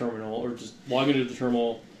the terminal or just log into the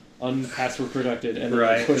terminal, unpassword protected, and then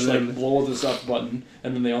Right, push and then- like blow this up button,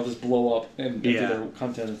 and then they all just blow up and empty Yeah. their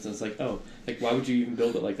contents. And it's like, oh, like why would you even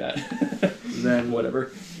build it like that? Then-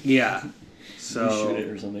 whatever, yeah, you so shoot it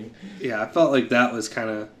or something. yeah, I felt like that was kind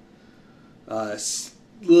of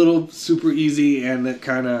little super easy, and it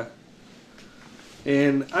kind of,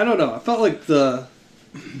 and I don't know. I felt like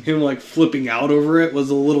him like flipping out over it was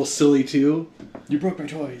a little silly too. You broke my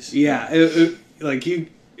toys. Yeah, it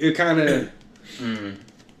kind of.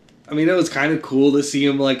 I mean, it was kind of cool to see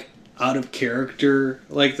him like out of character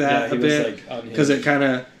like that he a was, bit, like,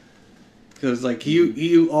 unhinged. because like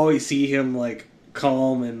you always see him like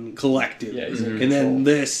calm and collected, Yeah, he's in and then control.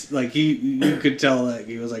 this like you could tell that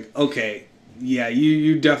he was like, okay, yeah,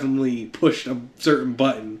 you definitely pushed a certain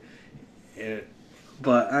button,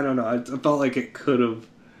 but I don't know. I felt like it could have.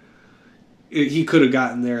 He could have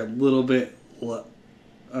gotten there a little bit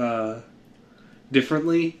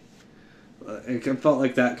differently. It felt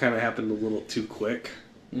like that kind of happened a little too quick.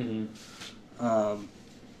 Mm-hmm.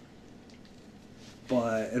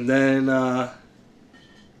 And then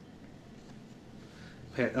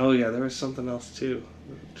oh yeah, there was something else too.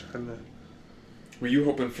 I'm trying to. Were you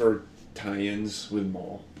hoping for tie-ins with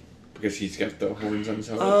Maul? Because he's got the horns on his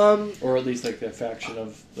head? Or at least like that faction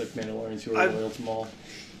of like Mandalorians who are loyal to Maul,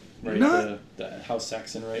 right? Not- The House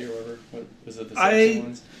Saxon, right, or whatever. What was it? The I- Saxon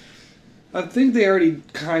ones. I think they already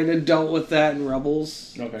kind of dealt with that in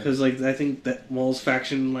Rebels. Okay. Because like I think that Maul's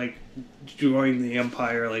faction like joined the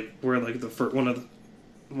Empire, like we're like the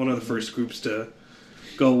one of the first groups to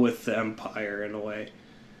go with the Empire in a way,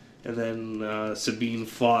 and then Sabine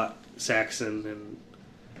fought Saxon, and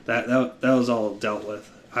that was all dealt with.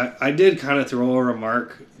 I did kind of throw a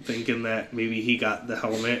remark thinking that maybe he got the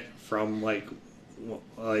helmet from like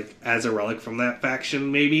as a relic from that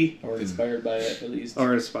faction, maybe, Or inspired by it, at least.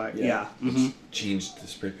 or inspired. Yeah. Yeah. Changed the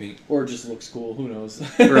spray paint. Or just looks cool. Who knows?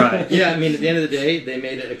 Right. Yeah, I mean, at the end of the day, they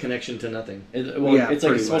made it a connection to nothing. It's like pretty it's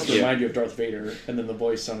supposed much, to remind you of Darth Vader, and then the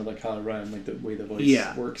voice sounded like Kylo Ren, like the way the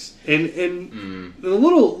voice works. And a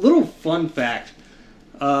little fun fact.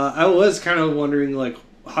 I was kind of wondering, like,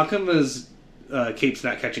 how come his cape's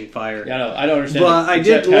not catching fire? Yeah, I don't understand. But I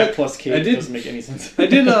did Jetpack look. plus cape doesn't make any sense. I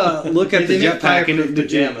did look at the They make jetpack and fireproof it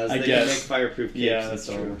pajamas. I They guess. can make fireproof capes. Yeah, and that's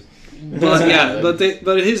Star true. Wars. But yeah,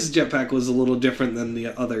 but his jetpack was a little different than the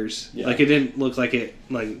others. Yeah. Like it didn't look like it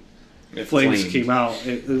It flames flamed. came out.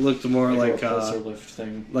 It looked more like a repulsor lift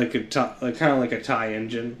thing. like kind of like a tie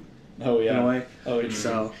engine Oh in a yeah. way. Oh, it's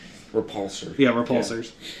So Repulsor. yeah,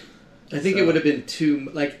 repulsors. I think it would have been too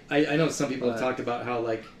like I know some people have But- talked about how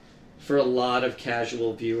like for a lot of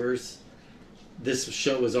casual viewers, this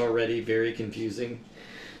show was already very confusing,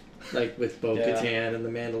 like with Bo Yeah. Katan and the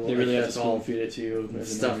Mandalorian. They really have to that's spoon all feed it to you.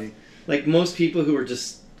 as a stuff. movie. Like most people who are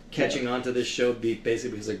just catching on to this show basically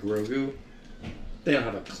because of Grogu, they don't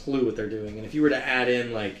have a clue what they're doing. And if you were to add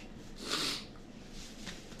in like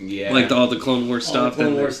Yeah. Like all the Clone Wars all stuff. the Clone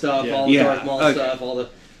and Wars stuff, Yeah. all the Yeah. Darth Maul Okay. stuff, all the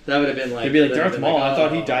that would have been like They'd be like that would Darth have been Maul. like, I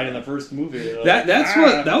thought he oh. died in the first movie.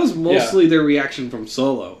 that was mostly their reaction from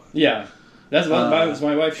Solo. Yeah, that's what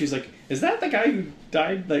my wife. She's like, "Is that the guy who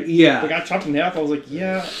died? Like, Yeah. the guy chopped in half." I was like,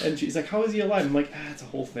 "Yeah," and she's like, "How is he alive?" I'm like, "It's a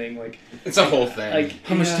whole thing. Like, it's a whole thing. like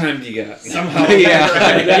How much yeah, time do you got? Somehow, Yeah,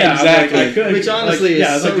 right. yeah, Exactly. I'm like, I could. Which honestly like, is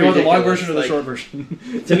yeah, it's so like, do you want the long ridiculous, version or the like- short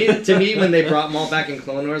version? to me, when they brought Maul back in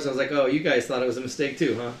Clone Wars, I was like, oh, you guys thought it was a mistake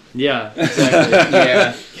too, huh? Yeah, exactly.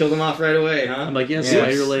 yeah. Killed him off right away, huh? I'm like, yeah, Yes.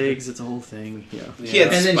 spider legs. It's a whole thing. Yeah, He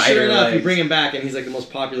had and then spider sure enough, legs. you bring him back, and he's like the most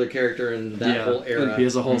popular character in that yeah. whole era. He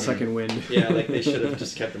has a whole second wind. Yeah, like they should have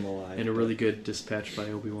just kept him alive. and a really good dispatch by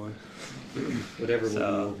Obi-Wan. Whatever So-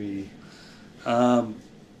 will be.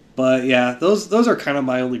 But yeah, those are kind of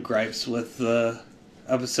my only gripes with the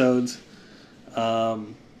episodes.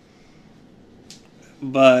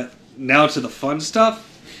 But now to the fun stuff.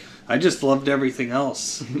 I just loved everything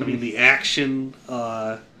else. I mean, the action,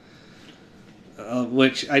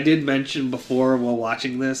 which I did mention before while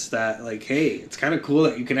watching this, that like, hey, it's kind of cool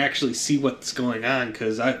that you can actually see what's going on.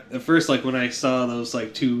 Because at first, like when I saw those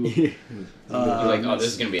like two, You're like, oh, this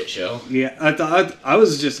is gonna be a show. yeah, I thought I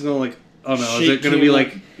was just going like, oh no, is it going to be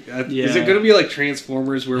like? Is it going to be like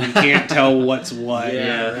Transformers where we can't tell what's what?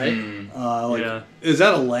 Yeah, right? Like, Yeah. is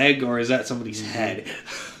that a leg or is that somebody's head?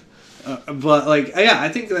 But like, yeah, I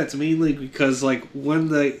think that's mainly because like when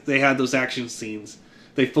they had those action scenes,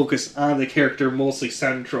 they focus on the character mostly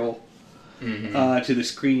central to the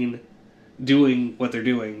screen, doing what they're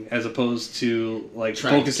doing, as opposed to like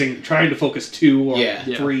trying to focus two or Yeah.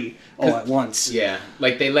 three all at once. Yeah,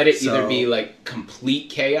 like they let it either So- be like complete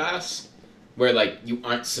chaos, where like you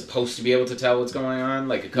aren't supposed to be able to tell what's going on,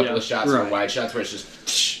 like a couple Yeah. of shots Right. or wide shots where it's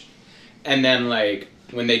just, and then like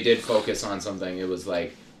when they did focus on something, it was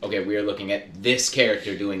like, okay, we are looking at this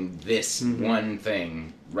character doing this one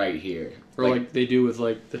thing right here. Or like they do with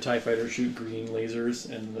like the TIE fighter shoot green lasers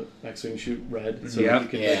and the X-wing shoot red, so Yep. you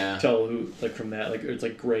can Yeah. like, tell who like from that like it's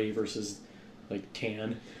like gray versus like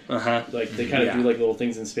tan. Uh-huh. Like they kind of Yeah. do like little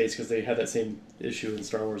things in space because they had that same issue in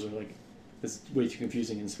Star Wars where like it's way too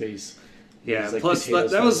confusing in space. Yeah. It's like Plus,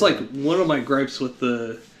 potatoes that was flying like one of my gripes with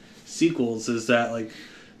the sequels is that like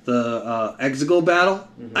the Exegol battle,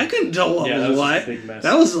 I couldn't tell what Yeah, was that was what. just a big mess.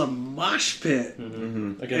 That was a mosh pit.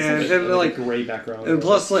 Against And- like, and, like like- a gray background. And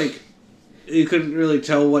plus, like, you couldn't really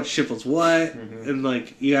tell what ship was what, and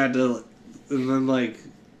like you had to, and then like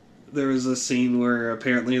there was a scene where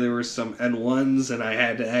apparently there were some N1s, and I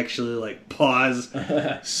had to actually like pause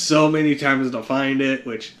so many times to find it,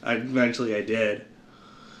 which eventually I did.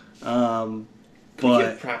 Can we give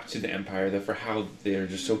But props to the Empire though for how they're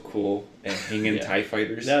just so cool and hanging Yeah. TIE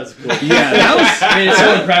fighters. that was cool. yeah, that was. I mean, it's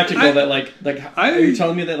so impractical that like I- are you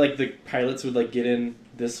telling me that like the pilots would like get in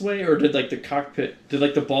this way, or did like the cockpit did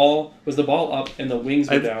like the ball was the ball up and the wings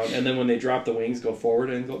were down, and then when they drop the wings go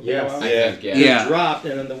forward and go Yes. out? I think, yeah. Yeah. It dropped,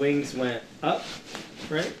 and then the wings went up,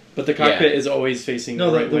 right? But the cockpit Yeah. is always facing No,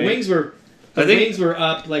 the the, right the way. wings were. I The think- wings were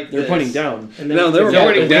up like They're this. pointing down. And then No, they were Yeah,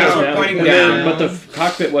 pointing the wings down. were pointing And down. then- but the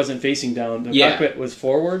cockpit wasn't facing down. The Yeah. cockpit was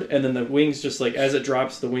forward, and then the wings just like as it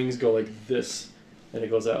drops, the wings go like this, and it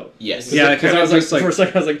goes out. Yes. Yeah, Because kinda I was like, just, like- for a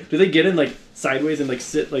second, I was like, do they get in like sideways and like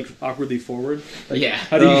sit like awkwardly forward? Like, Yeah.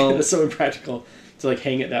 How do you? No. That's so impractical to like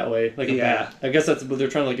hang it that way, like a Yeah. bat. I guess that's what they're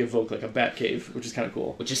trying to like evoke, like a bat cave, which is kind of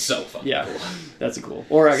cool. Which is so fun. Yeah, that's cool.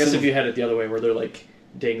 Or I guess if you had it the other way, where they're like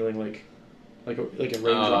dangling like like a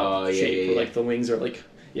raindrop yeah, shape, yeah, where yeah. like the wings are like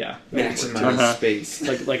Maximize space.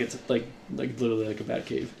 like it's like literally like a bat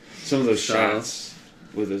cave. Some of those shots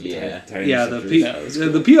with those Yeah. tiny Yeah, interceptors. Yeah, it was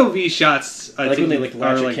the POV shots. I like when think they like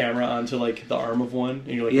latch are a like camera onto like the arm of one,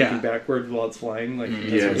 and you're like Yeah. looking backward while it's flying. Like that's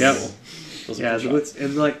Yes. really Yep. cool. Those are yeah, cool shots.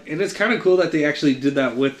 and it's kind of cool that they actually did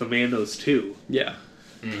that with the Mandos too. Yeah.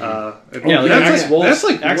 And Yeah, like that's Axe Wolves. that's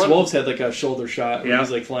like Axe one- Wolves had like a shoulder shot. Yeah, Yeah. he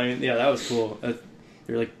was like flying. Yeah, that was cool.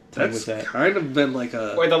 You're like playing That's with that. kind of been like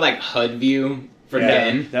a Or the like HUD view for Yeah,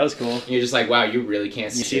 Den. that was cool. You're just like, wow, you really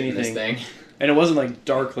can't see, see in this anything. thing. And it wasn't like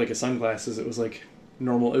dark like a sunglasses. It was like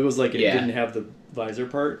normal. It was like it Yeah. didn't have the visor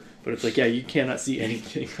part, but it's like you cannot see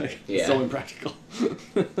anything. Like it's Yeah. so impractical.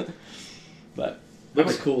 But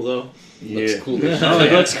Looks cool though. Looks cool. oh, as it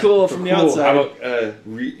shit. looks cool from the Cool. outside. How about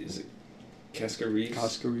is it Casca Reeves?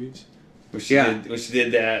 Oscar Reeves. When she Yeah.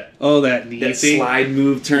 did that that knee that thing. slide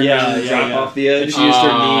move, turn around, and drop off the And edge. she used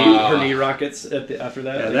Ah. her knee rockets after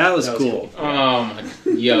that. Yeah, Like, that was cool. Oh my,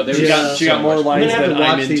 yo, there She was got so more much- lines I'm gonna have than to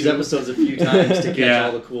I'm watch these into. episodes a few times to catch Yeah.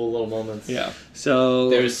 all the cool little moments. Yeah. So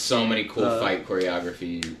There's so many cool Uh, fight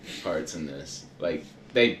choreography parts in this. Like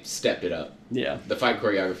they stepped it up. Yeah. The fight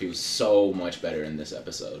choreography was so much better in this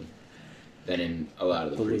episode than in a lot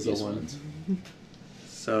of the The Lizzo previous one. ones.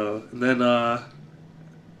 So and then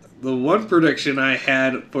the one prediction I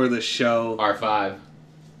had for the show, R5.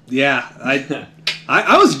 yeah,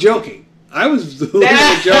 I was joking. I was literally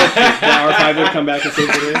joking. The R5 would come back and save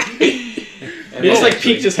the day. And He just then- like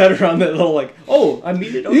peeked his head around that little like, oh, I'm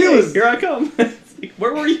needed. Okay, He was- here I come. It's like,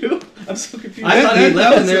 where were you? I'm so confused. I thought he that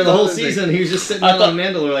left in was there the whole another thing. season. He was just sitting I out on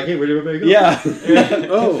Mandalore like, hey, where'd everybody go? Yeah.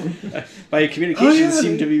 Oh, My communications Oh, yeah,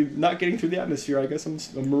 seem they- to be not getting through the atmosphere. I guess I'm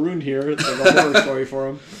marooned here. It's like a horror story for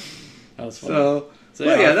him. That was fun. so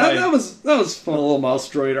yeah, R5 that was a fun. little mouse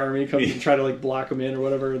droid army comes and try to like block him in or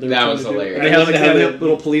whatever. They were That trying was to do. hilarious. And they had like They had the the-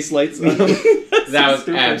 little police lights. That was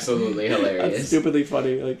stupid. absolutely That's hilarious. stupidly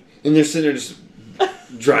funny. Like And they're sitting there just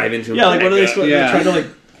driving to him. yeah, like what are they back up. supposed? Yeah. They're trying to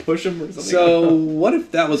like push him or something. So what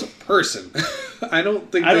if that was a person? I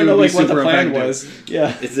don't think I don't they know would like be what the super plan effective. was.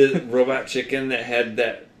 Yeah. Is it Robot Chicken that had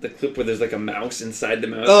the clip where there's like a mouse inside the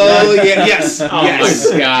mouse? Oh yeah, yes, Oh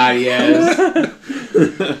yes. my god,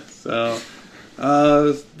 yes. So,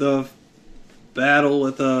 the battle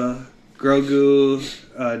with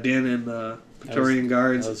Grogu, Din, and the Praetorian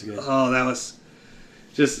Guards. that was good. Oh, that was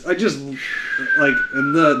I just like,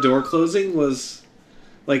 and the door closing was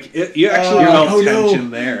like you actually felt oh, no.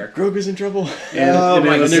 tension there. Grogu's in trouble. And, Oh and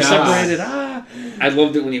my when they're God. separated, ah. I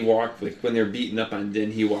loved it when he walked, like when they're beating up on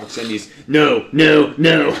Din, he walks in, he's no, no,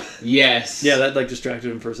 no. Yes. Yeah, that like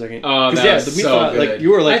distracted him for a second. Oh, 'Cause, that yeah, was we so thought good. like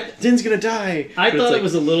you were like I- Din's gonna die. I But thought it's, it like,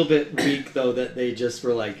 was a little bit weak though that they just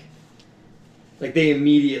were like they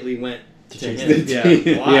immediately went to chase him.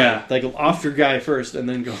 the- Why? yeah, like off your guy first and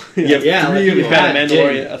then go. Yeah, like You've you had a had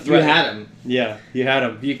Mandalorian, Din. a threat. You had him. Yeah, you had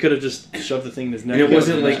him. You could have just shoved the thing in his neck. And it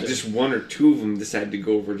wasn't Yeah. like just one or two of them decided to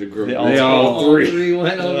go over to Grogu. They all- All three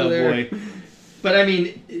went over Oh there. boy. But I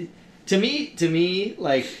mean, to me,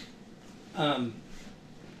 like,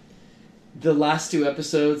 the last two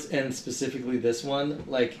episodes and specifically this one,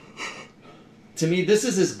 like, to me, this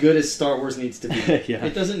is as good as Star Wars needs to be. Yeah.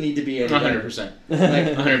 It doesn't need to be any better. 100%. Like,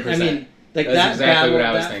 100%. I mean, like That's that exactly battle, what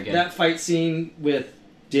I was that, thinking. that fight scene with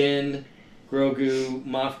Din, Grogu,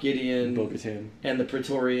 Moff Gideon, Bo-Katan. and the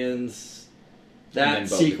Praetorians. And then That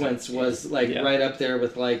Bo-Katan. sequence was like Yeah. right up there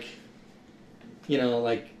with like, you know,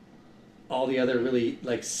 like all the other really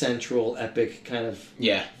like central epic kind of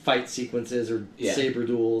Yeah. fight sequences or Yeah. saber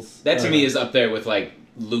duels. That to me is up there with like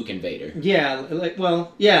Luke and Vader. Yeah, like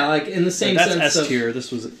well, yeah, like in the same That's sense S of tier.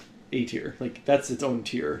 This was A tier. Like that's its own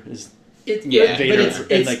tier. Is it's Yeah. but Vader it's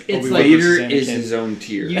and, it's, like, it's Obi-Wan like versus Vader is Anakin. his own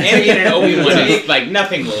tier. You- Anakin and Obi-Wan, Take- like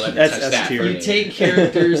nothing will ever That's touch S that tier. for you me. take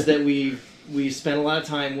characters that we've spent a lot of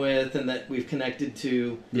time with and that we've connected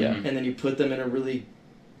to, yeah. Mhm. and then you put them in a really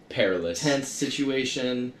Perilous. tense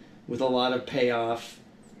situation with a lot of payoff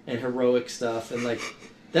and heroic stuff, and like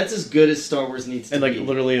that's as good as Star Wars needs to And like be.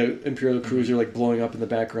 literally an Imperial cruiser like blowing up in the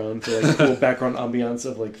background for like cool background ambiance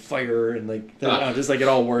of like fire and like just like it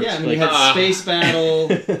all works. Yeah, I mean, like, you had space battle.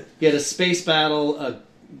 yeah, You had a space battle, a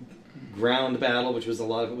ground battle, which was a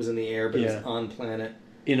lot of it was in the air, but it Yeah. was on planet,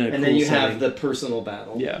 in a and cool then you setting. have the personal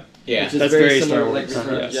battle. yeah. Yeah. Which is That's very, very similar, Star like Wars.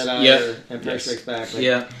 Return of Yes. Jedi Yep. or Empire Yes. Strikes Back. Like,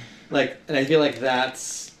 Yeah. like, and I feel like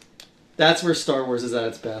that's where Star Wars is at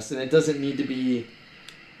its best, and it doesn't need to be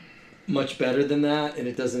much better than that, and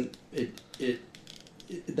it doesn't.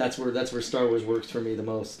 That's where Star Wars works for me the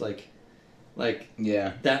most. Like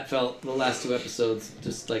Yeah. that felt the last two episodes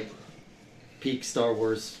just like peak Star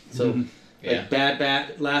Wars. So Mhm. Yeah.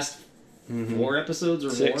 like last 4 episodes or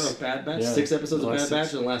 6. more of Bad Batch. Yeah. 6 episodes The of Bad last Batch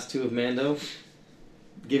 6. and the last 2 of Mando.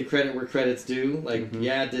 Give credit where credit's due. Like,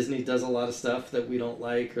 yeah, Disney does a lot of stuff that we don't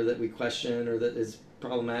like or that we question or that is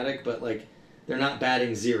problematic, but like, they're not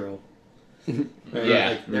batting 0. Right? Yeah.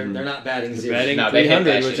 Like, they're not batting 0. Batting No, they hit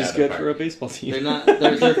that 300, shit which out is of the good park. for a baseball team. They're not.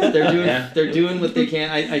 They're doing. Yeah. They're doing what they can.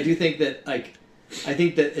 I do think that like, I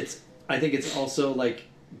think it's also like,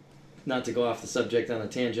 not to go off the subject on a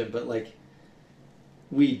tangent, but like,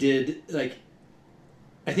 we did like,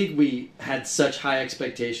 I think we had such high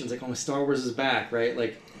expectations. Like, oh, Star Wars is back, right?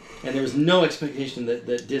 Like, and there was no expectation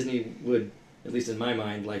that Disney would, at least in my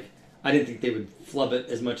mind, like, I didn't think they would flub it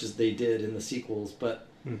as much as they did in the sequels, but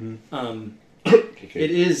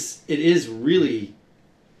it is really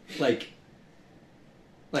like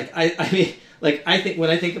I mean, like, I think when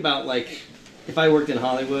I think about like, if I worked in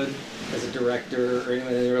Hollywood as a director or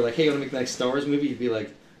anyone and they were like, hey, you want to make the next Star Wars movie, you'd be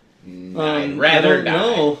like, I'd rather I don't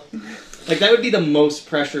know. Like, that would be the most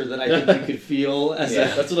pressure that I think you could feel as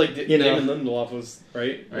Yeah. a, That's what, like, you know. David Lindelof was,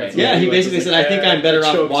 right? That's yeah, what he was. basically It's said, like, I think I'm better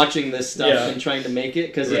off choked. watching this stuff Yeah. than trying to make it,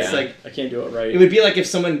 because Yeah. it's like, I can't do it right. it would be like if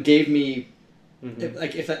someone gave me,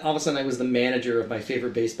 Mhm. if all of a sudden I was the manager of my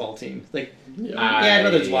favorite baseball team. Like, Yeah. I'd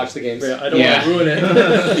rather just watch the games. Yeah, I don't Yeah. want to ruin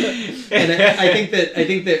it. And I think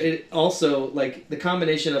that it also, like, the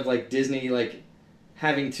combination of like Disney like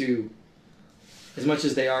having to, as much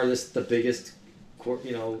as they are the biggest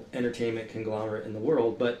entertainment conglomerate in the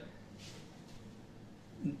world, but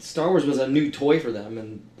Star Wars was a new toy for them,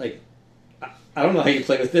 and like, I don't know how you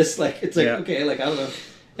play with this. Like, it's like, Yeah. okay, like, I don't know.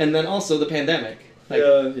 And then also the pandemic. Like,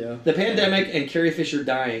 yeah. the pandemic and Carrie Fisher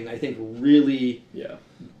dying, I think, really Yeah.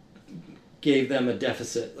 gave them a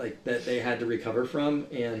deficit, like, that they had to recover from.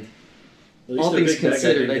 And At least all their things big bad guy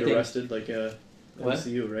considered, didn't I get think- arrested, like, What?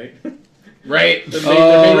 MCU, right? Right. The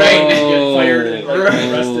Oh, big right. get fired and like,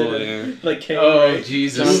 Right. arrested and like Kane, Oh, right?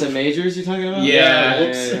 Jesus. Jonathan Majors, you're talking about? Yeah.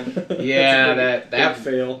 Whoops. Yeah, That's a that big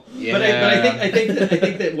fail. Yeah. But I think that I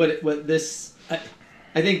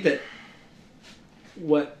think that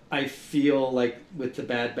what I feel like with the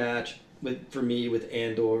Bad Batch, for me with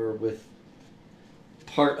Andor, with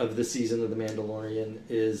part of the season of the Mandalorian,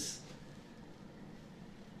 is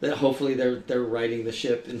that hopefully they're righting the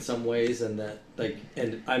ship in some ways, and that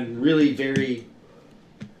and I'm really very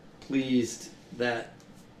pleased that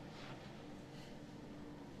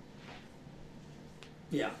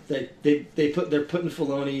they're putting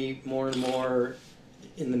Filoni more and more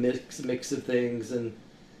in the mix of things, and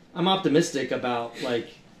I'm optimistic about like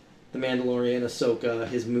the Mandalorian, Ahsoka,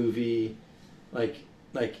 his movie, like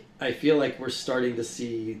I feel like we're starting to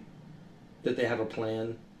see that they have a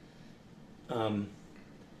plan, and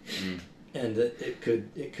that it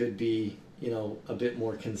could be a bit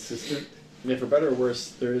more consistent. Yeah, for better or worse,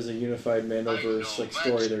 there is a unified Mandoverse like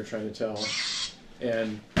story they're trying to tell,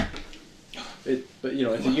 and but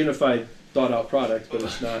it's a unified, thought out product, but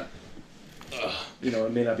it's not.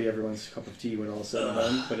 It may not be everyone's cup of tea when all is said and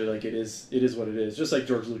done, but it is what it is. Just like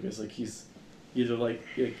George Lucas, like he's either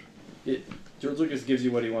George Lucas gives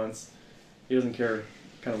you what he wants. He doesn't care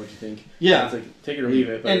kind of what you think. Yeah. It's like take it or leave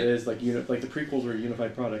it, but And- it is like like the prequels were a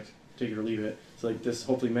unified product. Take it or leave it. So like this,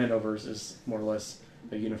 hopefully Mandoverse is more or less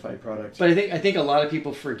a unified product. But I think a lot of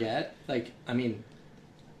people forget. Like, I mean,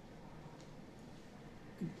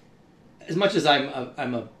 as much as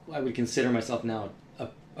I would consider myself now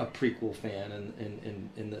a prequel fan, and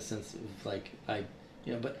in the sense of like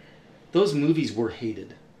but those movies were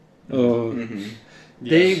hated. Oh,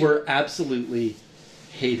 They were absolutely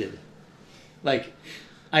hated. Like,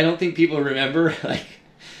 I don't think people remember.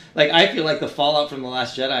 Like I feel like the fallout from The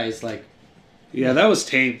Last Jedi is like, Yeah, that was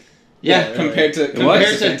tame. yeah, compared to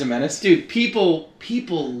was. Phantom Menace. dude, people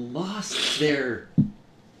lost their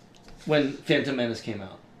when Phantom Menace came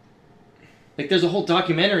out. Like, there's a whole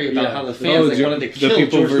documentary about Yeah. how the fans wanted to the kill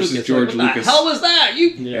people George versus Lucas. George like, what Lucas. the hell was that?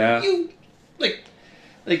 Yeah. You like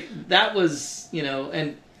that was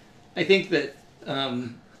and I think that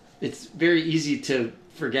it's very easy to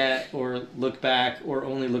forget or look back or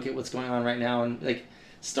only look at what's going on right now, and like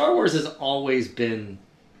Star Wars has always been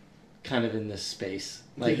kind of in this space.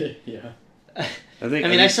 Like, yeah. I think.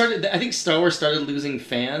 I think Star Wars started losing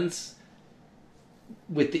fans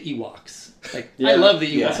with the Ewoks. Like, I love the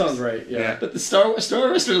Ewoks. That sounds right. Yeah. But the Star Wars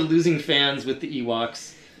started losing fans with the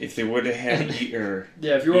Ewoks. If they would have had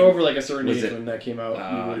Yeah, if you were over like a certain Was age it, when that came out,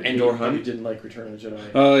 you Endor probably Hunt? didn't like Return of the Jedi.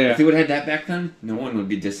 Oh yeah. if they would have had that back then, no one would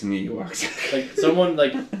be dissing the Ewoks. Like someone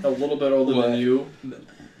like a little bit older What? than you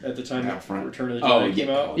at the time that Battlefront. Return of the Oh, Jedi came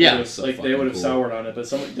yeah. out. Yeah. it was, So like they would have fucking cool. soured on it, but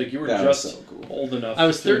someone like you were That was just so cool. old enough. I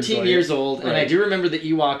was to 13 enjoy years it. old, and I Right. do remember the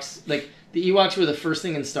Ewoks. Like, the Ewoks were the first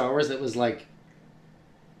thing in Star Wars that was like,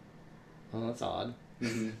 oh, that's odd.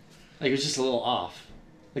 Mhm. Like, it was just a little off.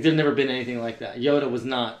 Like, there'd never been anything like that. Yoda was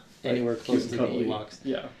not anywhere close to the cuddly. Ewoks.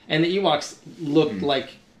 Yeah. And the Ewoks looked like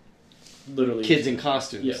Literally. kids in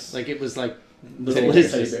costumes. Yes. Like, it was like Little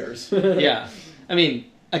delicious. teddy bears. Yeah. I mean,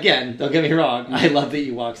 again, don't get me wrong, I love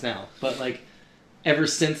the Ewoks now. But, like, ever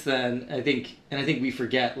since then, I think we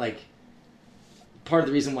forget, like, part of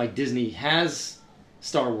the reason why Disney has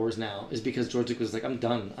Star Wars now is because George Lucas was like, I'm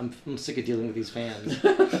done. I'm sick of dealing with these fans.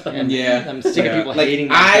 And Yeah. I'm sick of people Like, hating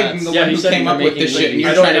my I'm guts. the Yeah, one he who said came you're up with this making shit, and movies.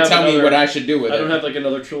 you're I don't trying to have tell me another- what I should do with I it. don't have like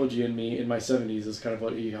another trilogy in me in my 70s is kind of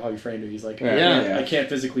how he framed it. He's like, Yeah. I can't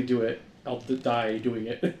physically do it. I'll die doing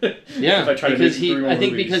it. Yeah, if I try to because make 3 more I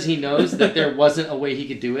think movies. because he knows that there wasn't a way he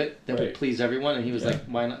could do it that would Right. please everyone, and he was Yeah. like,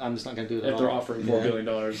 "Why not? I'm just not going to do it at if they're all." offering $4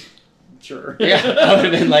 billion, sure. Yeah, I would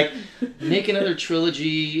have been like, make another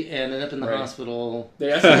trilogy and end up in the Right. hospital.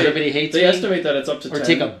 They estimate, Everybody hates they me. estimate that it's up to Or 10,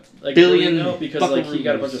 take a like, billion now because like he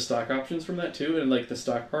got a buckaroos. bunch of stock options from that too, and like the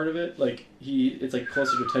stock part of it, like it's like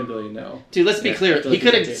closer to 10 billion now. Dude, let's be Yeah, clear. I feel He like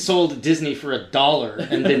could he have changed. sold Disney for $1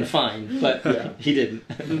 and been fine, but Yeah. he didn't.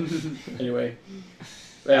 Anyway.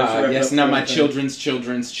 Yeah, we should wrap Yes, it up now for my one time. children's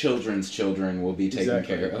children will be taken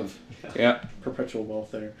Exactly. care of. Yeah. Perpetual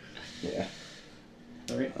wealth there. Yeah.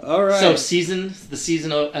 All right, All right. So the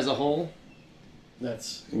season as a whole.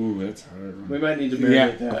 that's Ooh, that's hard. we might need to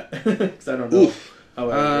marinate that because I don't know how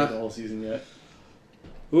I would the whole season yet.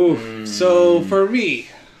 Ooh. So for me,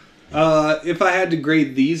 if I had to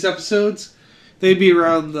grade these episodes, they'd be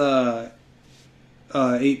around the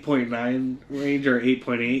 8.9 range or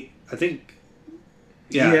 8.8. I think.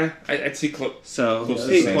 Yeah. I'd say close. So Close to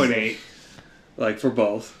the same. 8.8, like for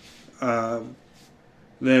both.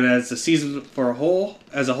 Then as the season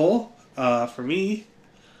as a whole, for me,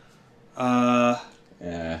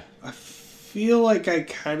 Yeah. I feel like I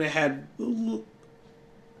kind of had.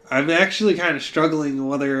 I'm actually kind of struggling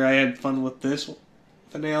whether I had fun with this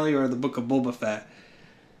finale or the Book of Boba Fett.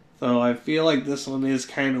 So I feel like this one is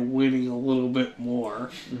kind of winning a little bit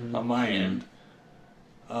more on my end.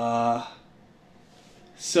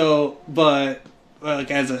 So, but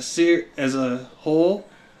like as a whole,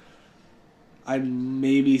 I'd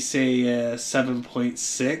maybe say a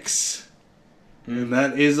 7.6, and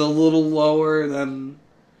that is a little lower than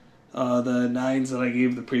the 9s that I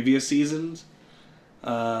gave the previous seasons,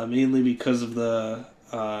 mainly because of the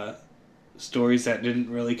stories that didn't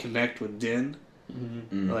really connect with Din,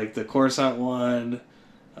 like the Coruscant one.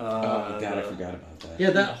 Oh God, I forgot about that.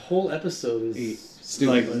 Yeah, that whole episode is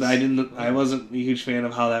Like I wasn't a huge fan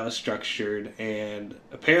of how that was structured, and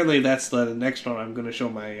apparently that's the next one I'm going to show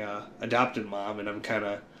my adopted mom, and I'm kind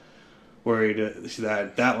of worried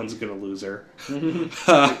that one's going to lose her.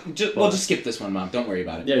 Just skip this one, Mom. Don't worry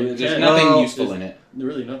about it. Yeah, you There's can. nothing No, useful in it.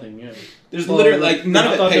 Really nothing. Yeah. There's literally like none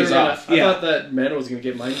of it pays off. I Yeah. thought that Mando was gonna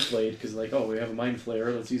get mind flayed because like, oh, we have a mind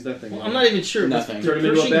flayer. Let's use that thing. Well, I'm not even sure. Nothing. Turn him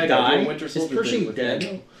into a Pershing bad guy. die? Doing Winter Is Soldier Pershing thing with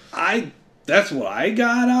dead? Mando. That's what I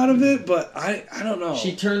got out of it, but I don't know.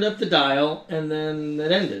 She turned up the dial, and then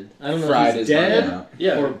it ended. I don't know Fried if he's his mind dead, out.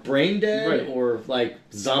 Yeah. or brain dead, Right. or like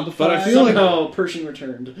zombified. But I feel like- Somehow Pershing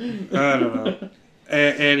returned. I don't know.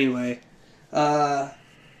 Anyway,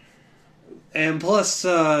 and plus,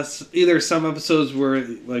 either some episodes were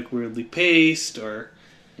like weirdly paced, or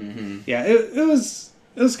yeah, it was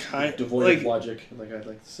kind of Devoid like of logic, like I'd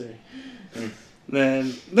like to say.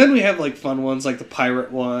 then we have like fun ones like the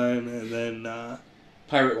pirate one, and then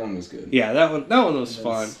Pirate one was good. yeah, that one was And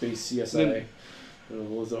then fun. Space CSI. Then- The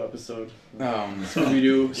Lizzo episode. Oh,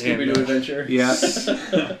 Scooby-Doo Adventure. Yeah,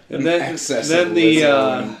 and then Excessive the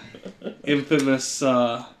Lizzo. infamous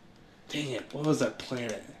dang it, what was that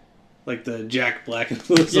planet? Like the Jack Black and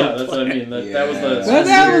Lizzo Yeah, that's what I planet. mean. That was the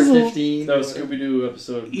That was a- 15. that was Scooby-Doo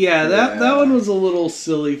episode. Yeah, that one was a little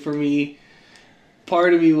silly for me.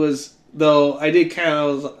 Part of me was, though,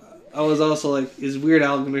 I was also like, is Weird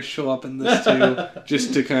Al going to show up in this too?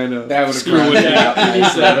 Just to kind of That would have screw rounded with it it. out. Yeah, he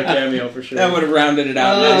needs to have a cameo for sure. That would have rounded it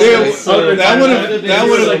out. Yeah, nicely. well, that would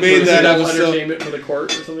have made that enough episode. entertainment for the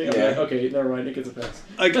court or something. I'm Yeah. like, okay, never mind. It gets a pass.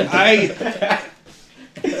 Like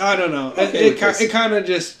I don't know. Okay with this. It kind of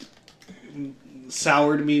just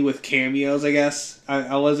soured me with cameos. I guess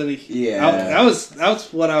I wasn't. Yeah. That was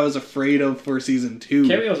what I was afraid of for season 2.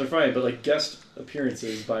 Cameos are fine, but like guest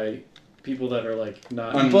appearances by people that are like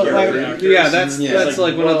not. But like, character actors. yeah, that's Yeah. It's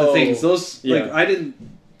like one of the whoa. things. Those Yeah. like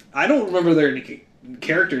I don't remember their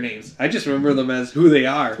character names. I just remember them as who they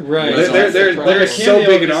are. Right. They're A so cameo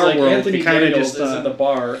big in is our like world. Anthony It kind of Daniels just is in the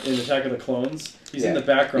bar in Attack of the Clones. He's in Yeah. the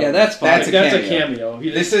background. Yeah, that's fine. That's a That's a cameo.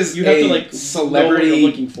 cameo. This is you have to a like celebrity- know what you're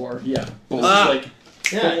looking for. Yeah, this is like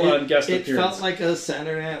Yeah, full-on guest it appearance. felt like a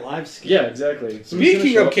Saturday Night Live skit. Yeah, exactly. So he's gonna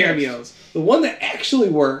Speaking show of up next. cameos, the one that actually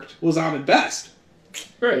worked was Ahmed Best.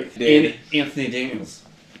 Right. And Anthony Daniels.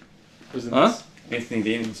 Was in Huh? this. Anthony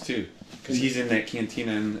Daniels too, because he's in that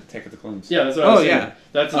cantina in Attack of the Clones. Yeah, that's what I was saying. yeah.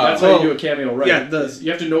 That's Oh. how you do a cameo, right? Yeah, Is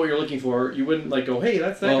you have to know what you're looking for. You wouldn't like go, hey,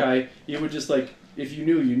 that's that guy. You would just like, if you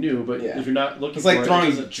knew, you knew. But Yeah. if you're not looking It's for like it, throwing it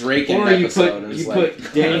doesn't- Drake in Or an you episode. put It's you like,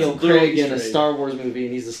 put Daniel That's literally Craig in a straight. Star Wars movie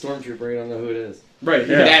and he's a stormtrooper and you don't know who it is. right.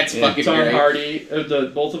 Yeah. that's Yeah. fucking Tom great. Hardy,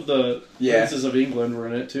 both of the Yeah. princes of England were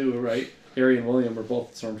in it too, right? Harry and William were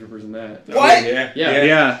both stormtroopers in that. What? Yeah.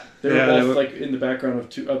 Yeah. They were Yeah, both they were- like in the background of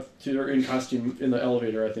two or in costume in the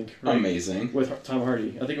elevator, I think. Right? Amazing. With Tom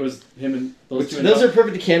Hardy, I think it was him and those two. in Those the- are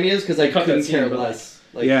perfect cameos because I They cut couldn't that scene, care but, less.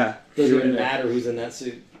 Like, Yeah. doesn't You're even in it. matter who's in that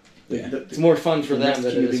suit. Yeah. It's more fun for the them next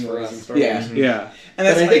than King it of is for England was in us. Star Wars. Yeah. Yeah. And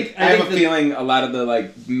that's But I like, think- I I have think a that- feeling a lot of the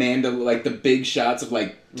like like the big shots of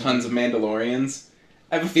like tons of Mandalorians.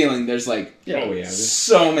 I have a feeling there's like Yeah. Oh yeah.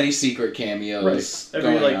 so many secret cameos Right.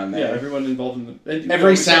 going on there. Everyone involved in the and,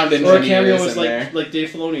 Every sound or a engineer cameo is was in like there. like Dave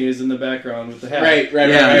Filoni is in the background with the hat. Right. If you know,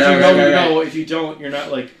 Right. you know. If you don't, you're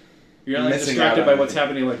not like Missing distracted out by on what's it.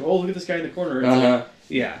 happening. Like, oh, look at this guy in the corner. It's Uh-huh. like,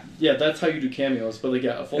 Yeah. yeah, that's how you do cameos. But like,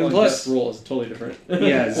 yeah, a full-on And plus- guest role is totally different. Yeah.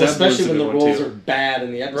 Well, Zeb was especially a when good the one, roles too. are bad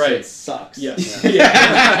and the episode Right. sucks. Yes.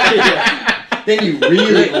 Yeah. Then you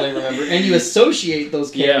really only remember, and you associate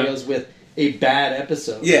those Yeah. cameos with a bad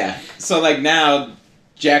episode. Yeah. So like now,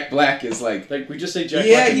 Jack Black is like Like we just say Jack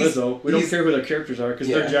Yeah, Black and he's- Lizzo. We don't he's- care who their characters are because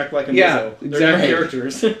Yeah. they're Jack Black and Yeah, Lizzo. They're exactly. not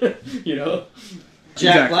characters. You know.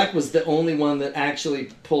 Jack Exactly. Black was the only one that actually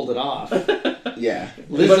pulled it off. yeah.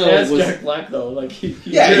 Lizzo but as was Jack Black though, like he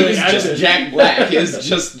Yeah, really he was acted. just Jack Black. He was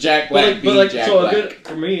just Jack Black being Jack so Black. a good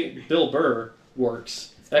for me, Bill Burr works.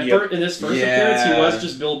 At Yep. first, in his first Yeah. appearance, he was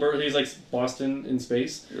just Bill Burr. He's like Boston in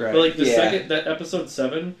space. Right. But like the Yeah. second that episode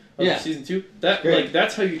 7 of Yeah. season 2, that Great. like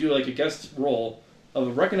that's how you do like a guest role of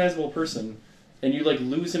a recognizable person, and you like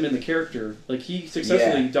lose him in the character. Like he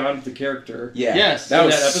successfully donned the character. Yeah. Yes. That In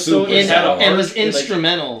was that episode, super it had a solid. and was arc, like-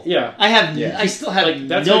 instrumental. Yeah. Yeah. I still have Like,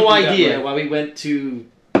 that's how no you do that, idea right? why we went to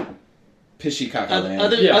Pishy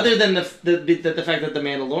other Yeah. other than the fact that the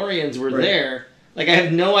Mandalorians were Right. there. Like I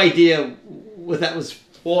have no idea what that was.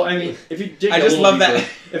 Well, I mean, if you dig I a just little love deeper, that.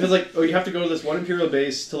 If it's like, oh, you have to go to this one Imperial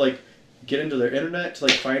base to like get into their internet to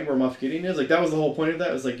like find where Moff Gideon is. Like that was the whole point of that.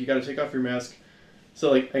 It was like you got to take off your mask.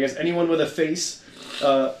 So like I guess anyone with a face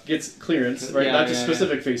gets clearance, right? Yeah, Not just yeah,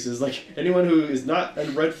 specific faces. Like anyone who is not a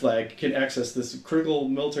red flag can access this critical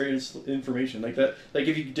military information. Like that. Like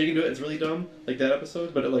if you dig into it, it's really dumb. Like that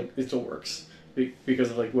episode, but it still works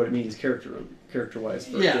because of like what it means character wise.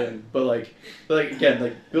 Yeah. Again. But again,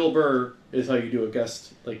 like Bill Burr is how you do a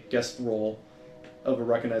guest role of a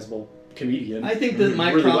recognizable comedian. I think that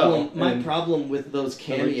my Really problem well, and- problem with those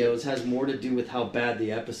cameos has more to do with how bad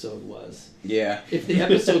the episode was. Yeah. If the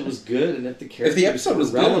episode was good and if the characters episode were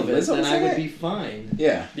was good and relevant, Lizzo then was I in would it. be fine.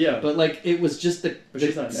 Yeah. Yeah. But like it was just the But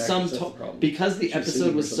she's not an some actress, that's the problem. because the She's episode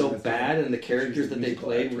singing was or so something, that's bad the- and the characters she's a that they musical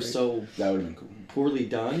played actor, were right? so That would have been cool. poorly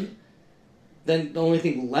done. Then the only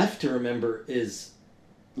thing left to remember is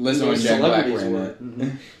Lizzo and those Jack Black celebrities were in were. it.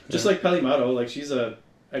 Mhm. Just like Pelimato, like she's a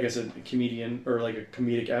comedian or like a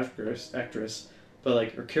comedic actress, but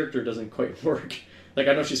like her character doesn't quite work. Like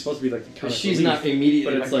I know she's supposed to be like the comic she's relief not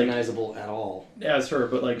immediately but it's like- recognizable at all. as her,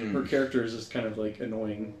 but like Mm. her character is just kind of like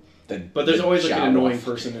annoying. The- But there's the always like an Jawa. annoying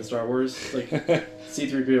person in Star Wars, like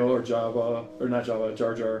C-3PO or Jabba or not Jabba,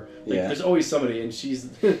 Jar Jar. Like, Yeah. there's always somebody, and she's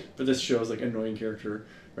but this show's like annoying character,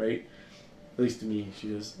 right? At least to me, she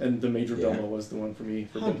is. And the Major Yeah. Domo was the one for me.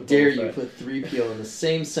 For How Boba dare you Fett. put 3PO in the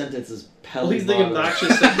same sentence as Well, he's the Pelimato?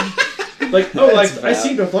 obnoxious. Like, oh, That's I bad.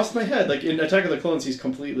 seem to have lost my head. Like in Attack of the Clones, he's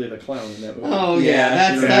completely the clown in that movie. Oh Yeah, yeah,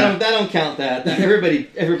 that's you know. that don't count that. Everybody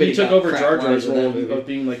He took got over crap Jar lines Jar's in that role movie. of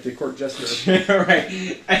being like the court jester.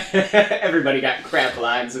 Right. Everybody got crap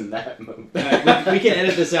lines in that movie. Alright, we can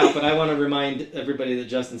edit this out, but I want to remind everybody that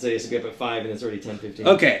Justin said he has to be up at 5 and it's already 10:15.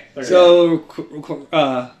 Okay. Okay. So,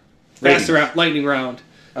 Ratings. lightning round.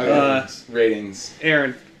 Okay. Ratings.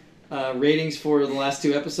 Aaron. Ratings for the last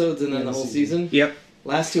 2 episodes and then the whole season. Yep.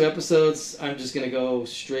 Last 2 episodes, I'm just gonna go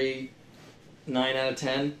straight 9 out of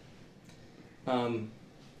 10.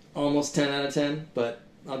 Almost 10 out of 10, but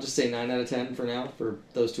I'll just say 9 out of 10 for now for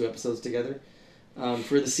those 2 episodes together.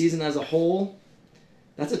 For the season as a whole,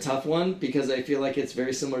 that's a tough one because I feel like it's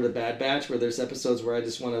very similar to Bad Batch, where there's episodes where I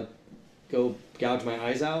just want to go gouge my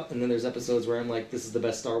eyes out, and then there's episodes where I'm like, this is the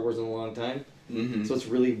best Star Wars in a long time. Mm-hmm. So it's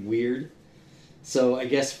really weird. So I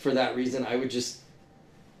guess for that reason, I would just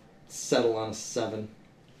settle on a 7.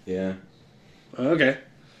 Yeah. Okay.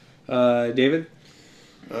 David.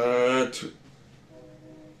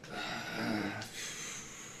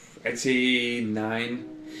 I'd say 9.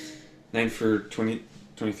 9 for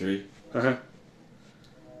 2023. Uh-huh.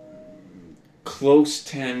 close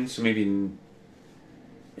 10, so maybe...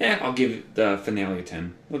 Yeah, I'll give the finale a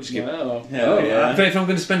 10. We'll just give it. Wow. Hell yeah. If I'm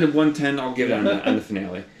going to spend a 110, I'll give it on the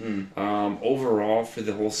finale. Mm. Overall, for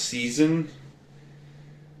the whole season,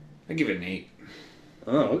 I give it an 8.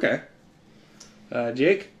 Oh, okay.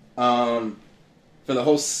 Jake? For the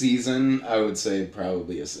whole season, I would say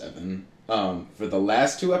probably a 7. For the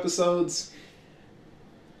last 2 episodes,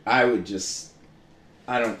 I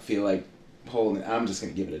don't feel like holding. I'm just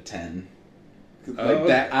gonna give it a 10. Like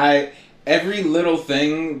that, every little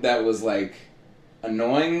thing that was like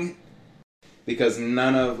annoying, because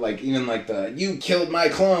none of like even like the "you killed my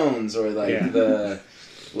clones" or like the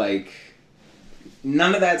like.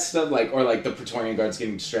 None of that stuff, like, or like the Praetorian Guards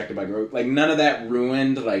getting distracted by Grogu, like none of that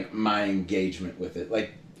ruined like my engagement with it.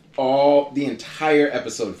 Like the entire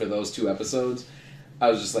episode for those 2 episodes, I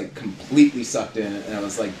was just like completely sucked in, and I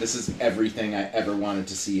was like, this is everything I ever wanted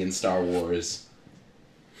to see in Star Wars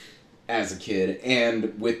as a kid,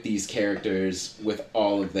 and with these characters, with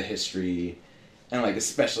all of the history, and like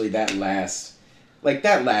especially that last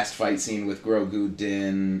fight scene with Grogu,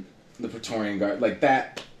 Din, the Praetorian Guard, like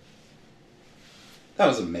that. That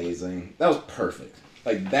was amazing. That was perfect.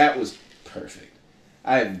 Like, that was perfect.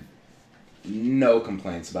 I have no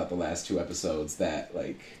complaints about the last 2 episodes. That,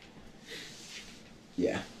 like...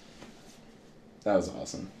 Yeah. That was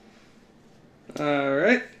awesome.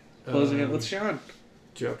 Alright. Closing it with Sean.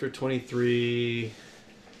 Chapter 23,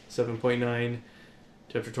 7.9.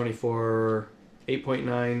 Chapter 24,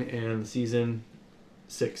 8.9. And season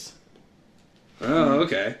 6. Oh,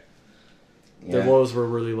 okay. The lows were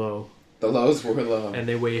really low. The lows were low. And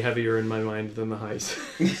they weigh heavier in my mind than the highs.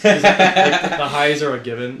 Like, the highs are a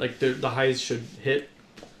given. Like, the highs should hit.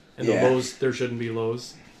 And the lows, there shouldn't be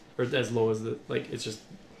lows. Or as low as the... Like, it's just...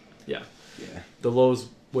 Yeah. Yeah. The lows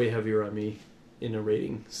weigh heavier on me in a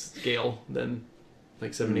rating scale than...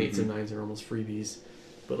 Like, 7, 8s, and 9s are almost freebies.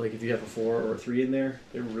 But, like, if you have a 4 or a 3 in there,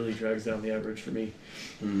 it really drags down the average for me.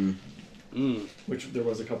 Which there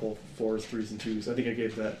was a couple 4s, 3s, and 2s. I think I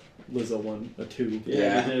gave that Lizzo one a 2.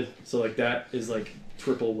 Yeah. I did. So like that is like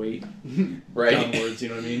triple weight right downwards, you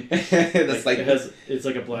know what I mean? That's like it's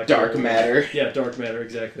like a black dark hole. matter. Yeah, dark matter,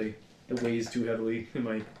 exactly. It weighs too heavily in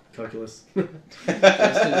my calculus.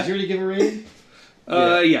 Justin, did you already give a rating?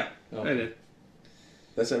 Yeah. Oh. I did.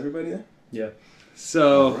 That's everybody there? Yeah.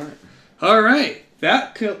 So, all right.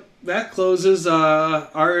 That closes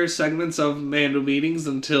our segments of Mando meetings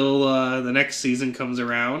until the next season comes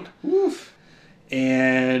around. Woof.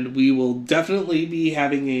 And we will definitely be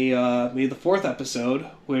having a May the 4th episode,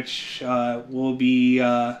 which will be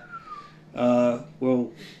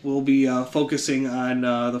we'll be focusing on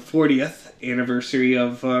the 40th anniversary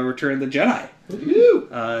of Return of the Jedi.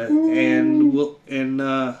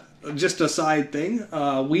 And just a side thing,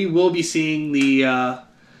 we will be seeing the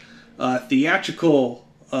theatrical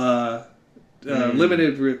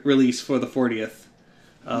limited release for the 40th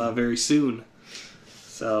very soon.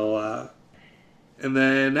 So, and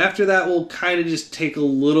then after that, we'll kind of just take a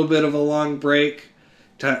little bit of a long break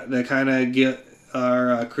to kind of get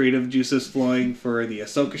our creative juices flowing for the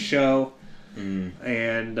Ahsoka show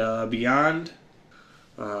and beyond.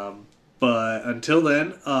 But until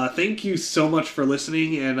then, thank you so much for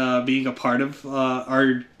listening and being a part of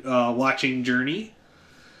our watching journey.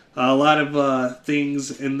 A lot of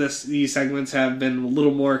things in these segments have been a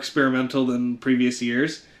little more experimental than previous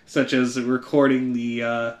years, such as recording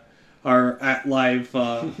the our live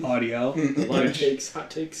audio. Live takes, hot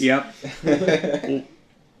takes. Yep.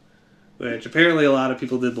 Which apparently a lot of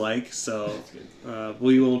people did like, so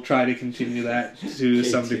we will try to continue that to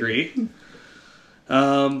some degree.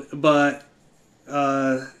 But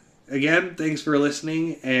again, thanks for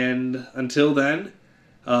listening, and until then,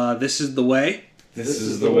 this is the way. This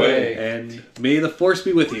is the way. And may the Force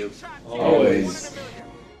be with you. Always.